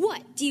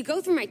 What? Do you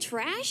go through my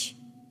trash?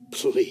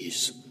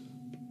 Please.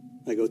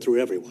 I go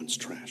through everyone's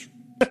trash.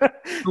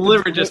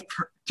 Delivered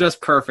just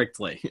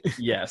perfectly.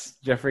 Yes,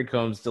 Jeffrey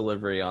Combs'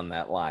 delivery on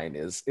that line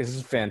is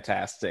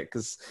fantastic,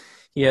 because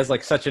he has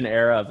like such an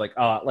air of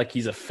like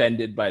he's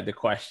offended by the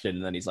question,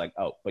 and then he's like,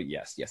 oh, but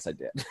yes I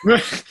did.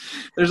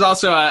 There's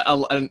also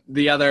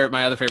my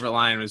other favorite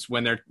line was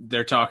when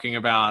they're talking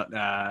about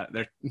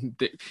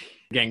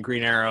again,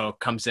 Green Arrow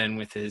comes in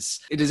with his,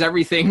 does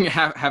everything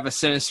have a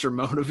sinister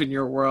motive in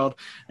your world?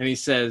 And he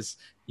says,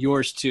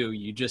 yours too,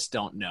 you just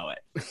don't know it.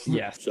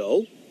 Yes.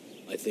 So,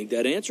 I think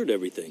that answered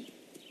everything.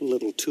 A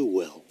little too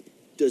well.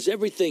 Does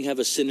everything have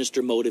a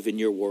sinister motive in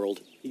your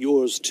world?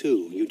 Yours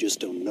too, you just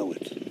don't know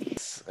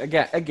it.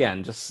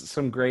 Again, just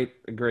some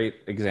a great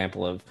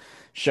example of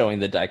showing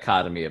the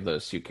dichotomy of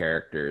those two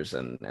characters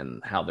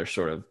and how they're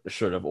sort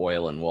of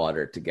oil and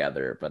water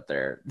together, but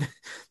they're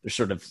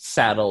sort of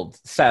saddled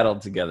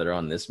together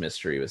on this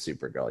mystery with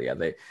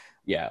Supergirl.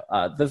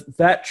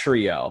 That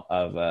trio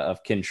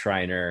of Kin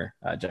Shriner,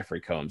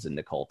 Jeffrey Combs, and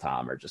Nicole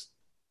Tom are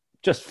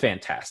just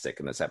fantastic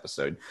in this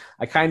episode.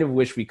 I kind of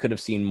wish we could have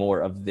seen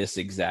more of this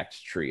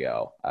exact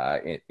trio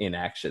in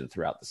action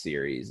throughout the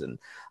series. And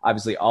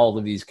obviously all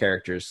of these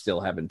characters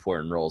still have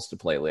important roles to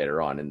play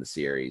later on in the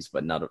series,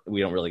 but we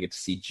don't really get to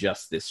see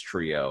just this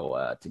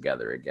trio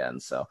together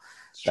again. So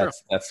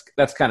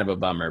that's kind of a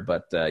bummer,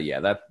 but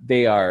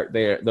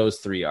those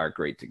 3 are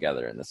great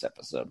together in this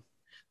episode.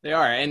 They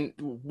are. And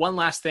one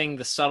last thing,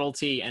 the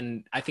subtlety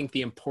and I think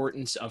the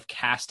importance of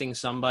casting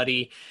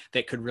somebody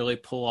that could really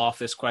pull off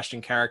this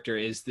question character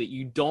is that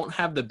you don't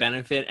have the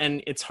benefit,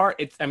 and it's hard.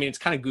 It's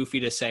kind of goofy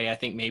to say, I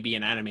think maybe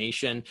in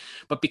animation,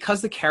 but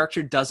because the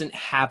character doesn't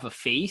have a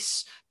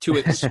face to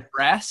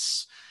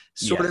express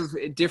sort of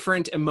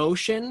different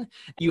emotion,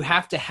 you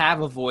have to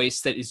have a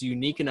voice that is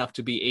unique enough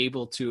to be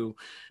able to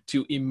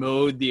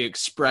emote the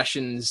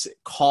expressions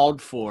called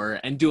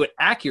for and do it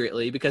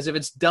accurately, because if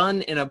it's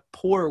done in a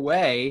poor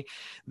way,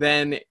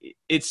 then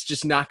it's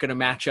just not going to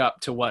match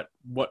up to what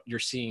you're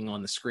seeing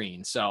on the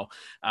screen. So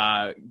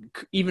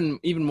even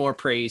more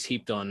praise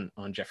heaped on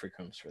Jeffrey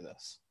Combs for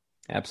this.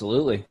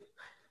 Absolutely.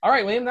 All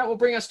right, Liam, that will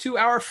bring us to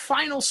our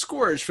final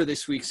scores for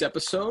this week's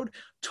episode.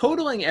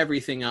 Totaling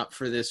everything up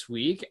for this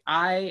week,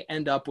 I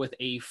end up with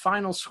a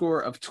final score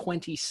of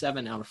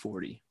 27 out of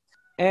 40.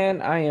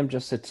 And I am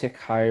just a tick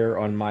higher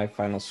on my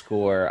final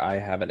score. I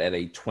have it at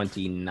a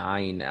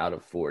 29 out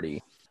of 40.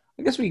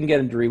 I guess we can get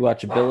into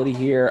rewatchability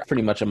here.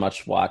 Pretty much a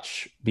must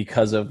watch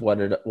because of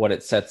what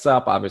it sets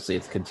up. Obviously,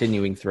 it's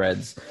continuing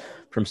threads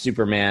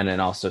Superman,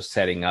 and also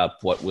setting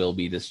up what will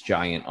be this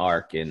giant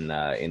arc in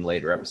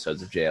later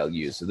episodes of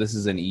JLU. So this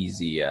is an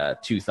easy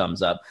 2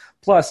 thumbs up.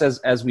 Plus,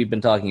 as we've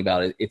been talking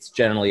about, it's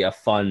generally a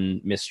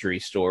fun mystery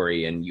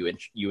story, and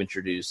you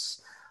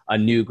introduce a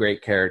new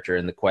great character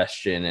in the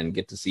Question and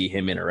get to see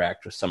him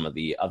interact with some of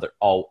the other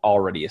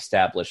already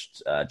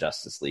established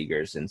Justice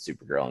Leaguers in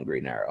Supergirl and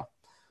Green Arrow.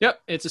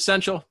 Yep, it's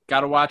essential.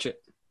 Got to watch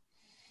it.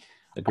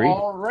 Agreed.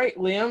 All right,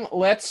 Liam,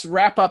 let's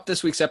wrap up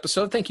this week's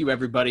episode. Thank you,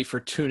 everybody,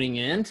 for tuning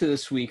in to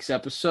this week's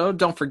episode.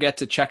 Don't forget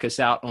to check us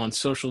out on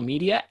social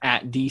media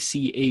at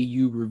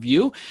DCAU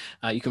Review.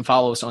 You can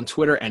follow us on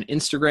Twitter and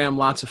Instagram.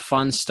 Lots of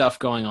fun stuff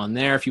going on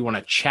there. If you want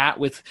to chat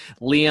with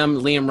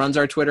Liam runs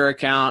our Twitter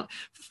account.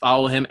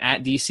 Follow him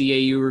at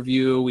DCAU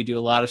Review. We do a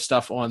lot of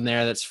stuff on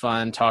there that's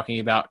fun, talking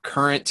about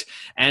current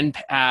and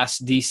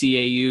past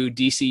DCAU,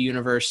 DC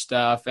Universe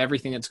stuff,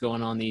 everything that's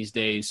going on these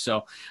days.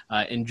 So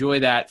enjoy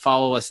that.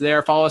 Follow us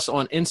there. Follow us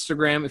on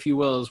Instagram, if you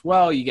will, as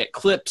well. You get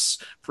clips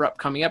for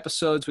upcoming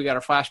episodes. We got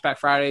our Flashback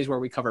Fridays where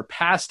we cover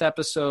past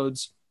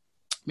episodes.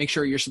 Make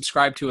sure you're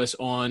subscribed to us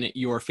on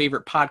your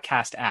favorite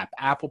podcast app,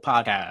 Apple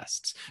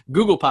Podcasts,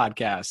 Google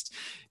Podcasts,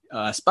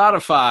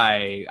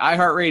 Spotify,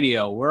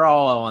 iHeartRadio. We're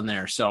all on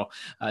there. So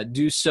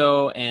do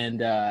so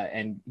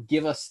and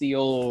give us the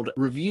old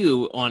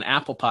review on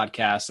Apple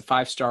Podcasts. A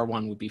 5-star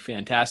one would be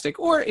fantastic.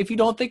 Or if you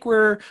don't think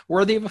we're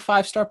worthy of a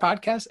 5-star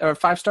podcast or a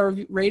 5-star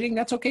rating,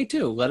 that's okay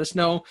too. Let us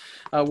know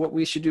what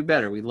we should do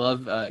better. We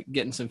love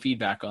getting some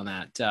feedback on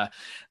that.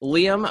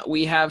 Liam,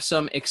 we have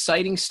some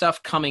exciting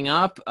stuff coming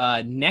up.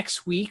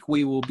 Next week,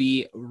 we will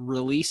be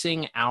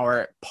releasing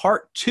our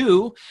part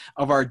 2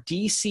 of our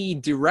DC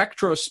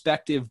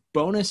Directrospective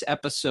bonus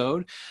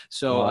episode.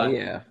 So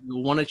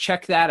you'll want to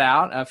check that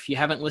out. If you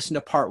haven't listened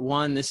to part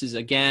 1, this is,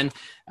 again,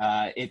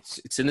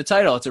 it's in the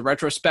title. It's a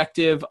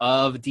retrospective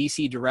of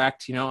DC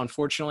Direct.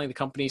 Unfortunately, the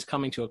company's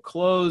coming to a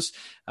close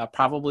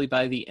probably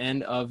by the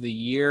end of the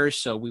year.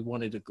 So we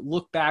wanted to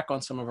look back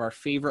on some of our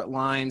favorite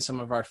lines, some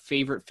of our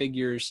favorite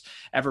figures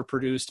ever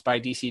produced by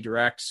DC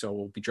Direct. So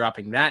we'll be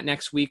dropping that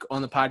next week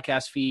on the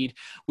podcast feed.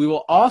 We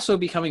will also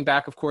be coming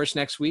back, of course,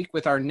 next week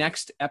with our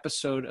next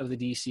episode of the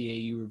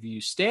DCAU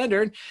Review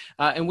Standard,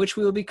 in which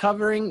we will be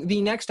covering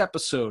the next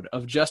episode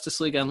of Justice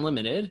League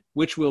Unlimited,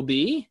 which will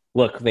be...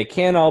 Look, they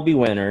can't all be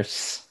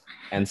winners.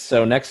 And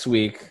so next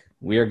week,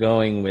 we are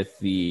going with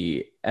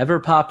the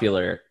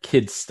ever-popular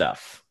kids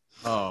stuff.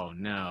 Oh,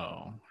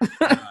 no.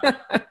 All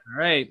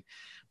right.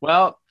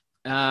 Well,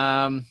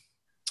 we'll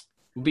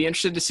be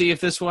interested to see if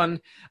this one...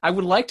 I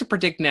would like to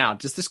predict now.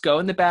 Does this go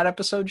in the bad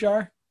episode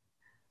jar?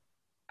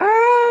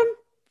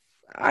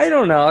 I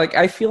don't know.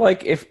 I feel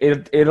like if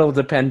it'll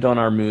depend on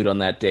our mood on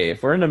that day.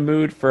 If we're in a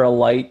mood for a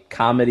light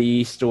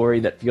comedy story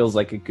that feels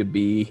like it could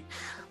be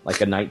like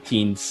a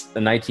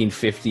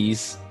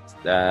 1950s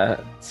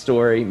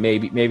story,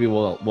 maybe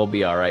we'll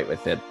be all right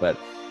with it. But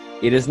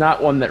it is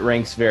not one that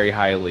ranks very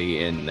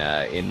highly in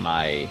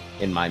my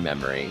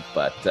memory.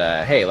 But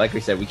hey, like we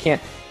said, we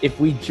can't. If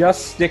we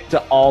just stick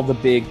to all the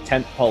big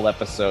tentpole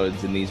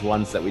episodes and these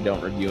ones that we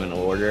don't review in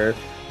order,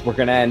 we're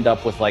gonna end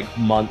up with like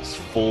months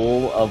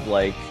full of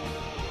like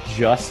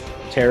just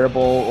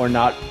terrible or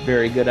not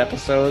very good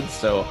episodes.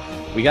 So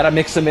we got to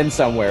mix them in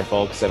somewhere,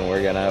 folks, and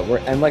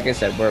and like I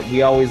said,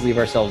 we always leave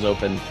ourselves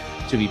open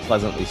to be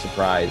pleasantly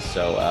surprised.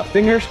 So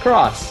fingers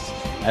crossed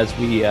as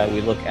we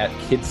look at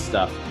kids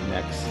stuff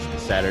next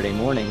Saturday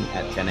morning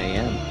at 10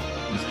 a.m.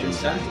 Eastern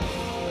Time.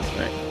 That's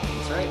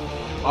right.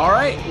 All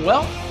right.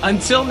 Well,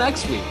 until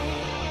next week,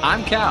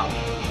 I'm Cal.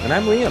 And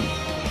I'm Liam.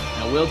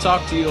 And we'll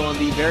talk to you on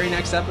the very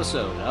next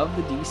episode of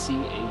the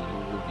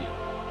DCAU Review.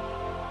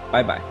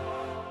 Bye-bye.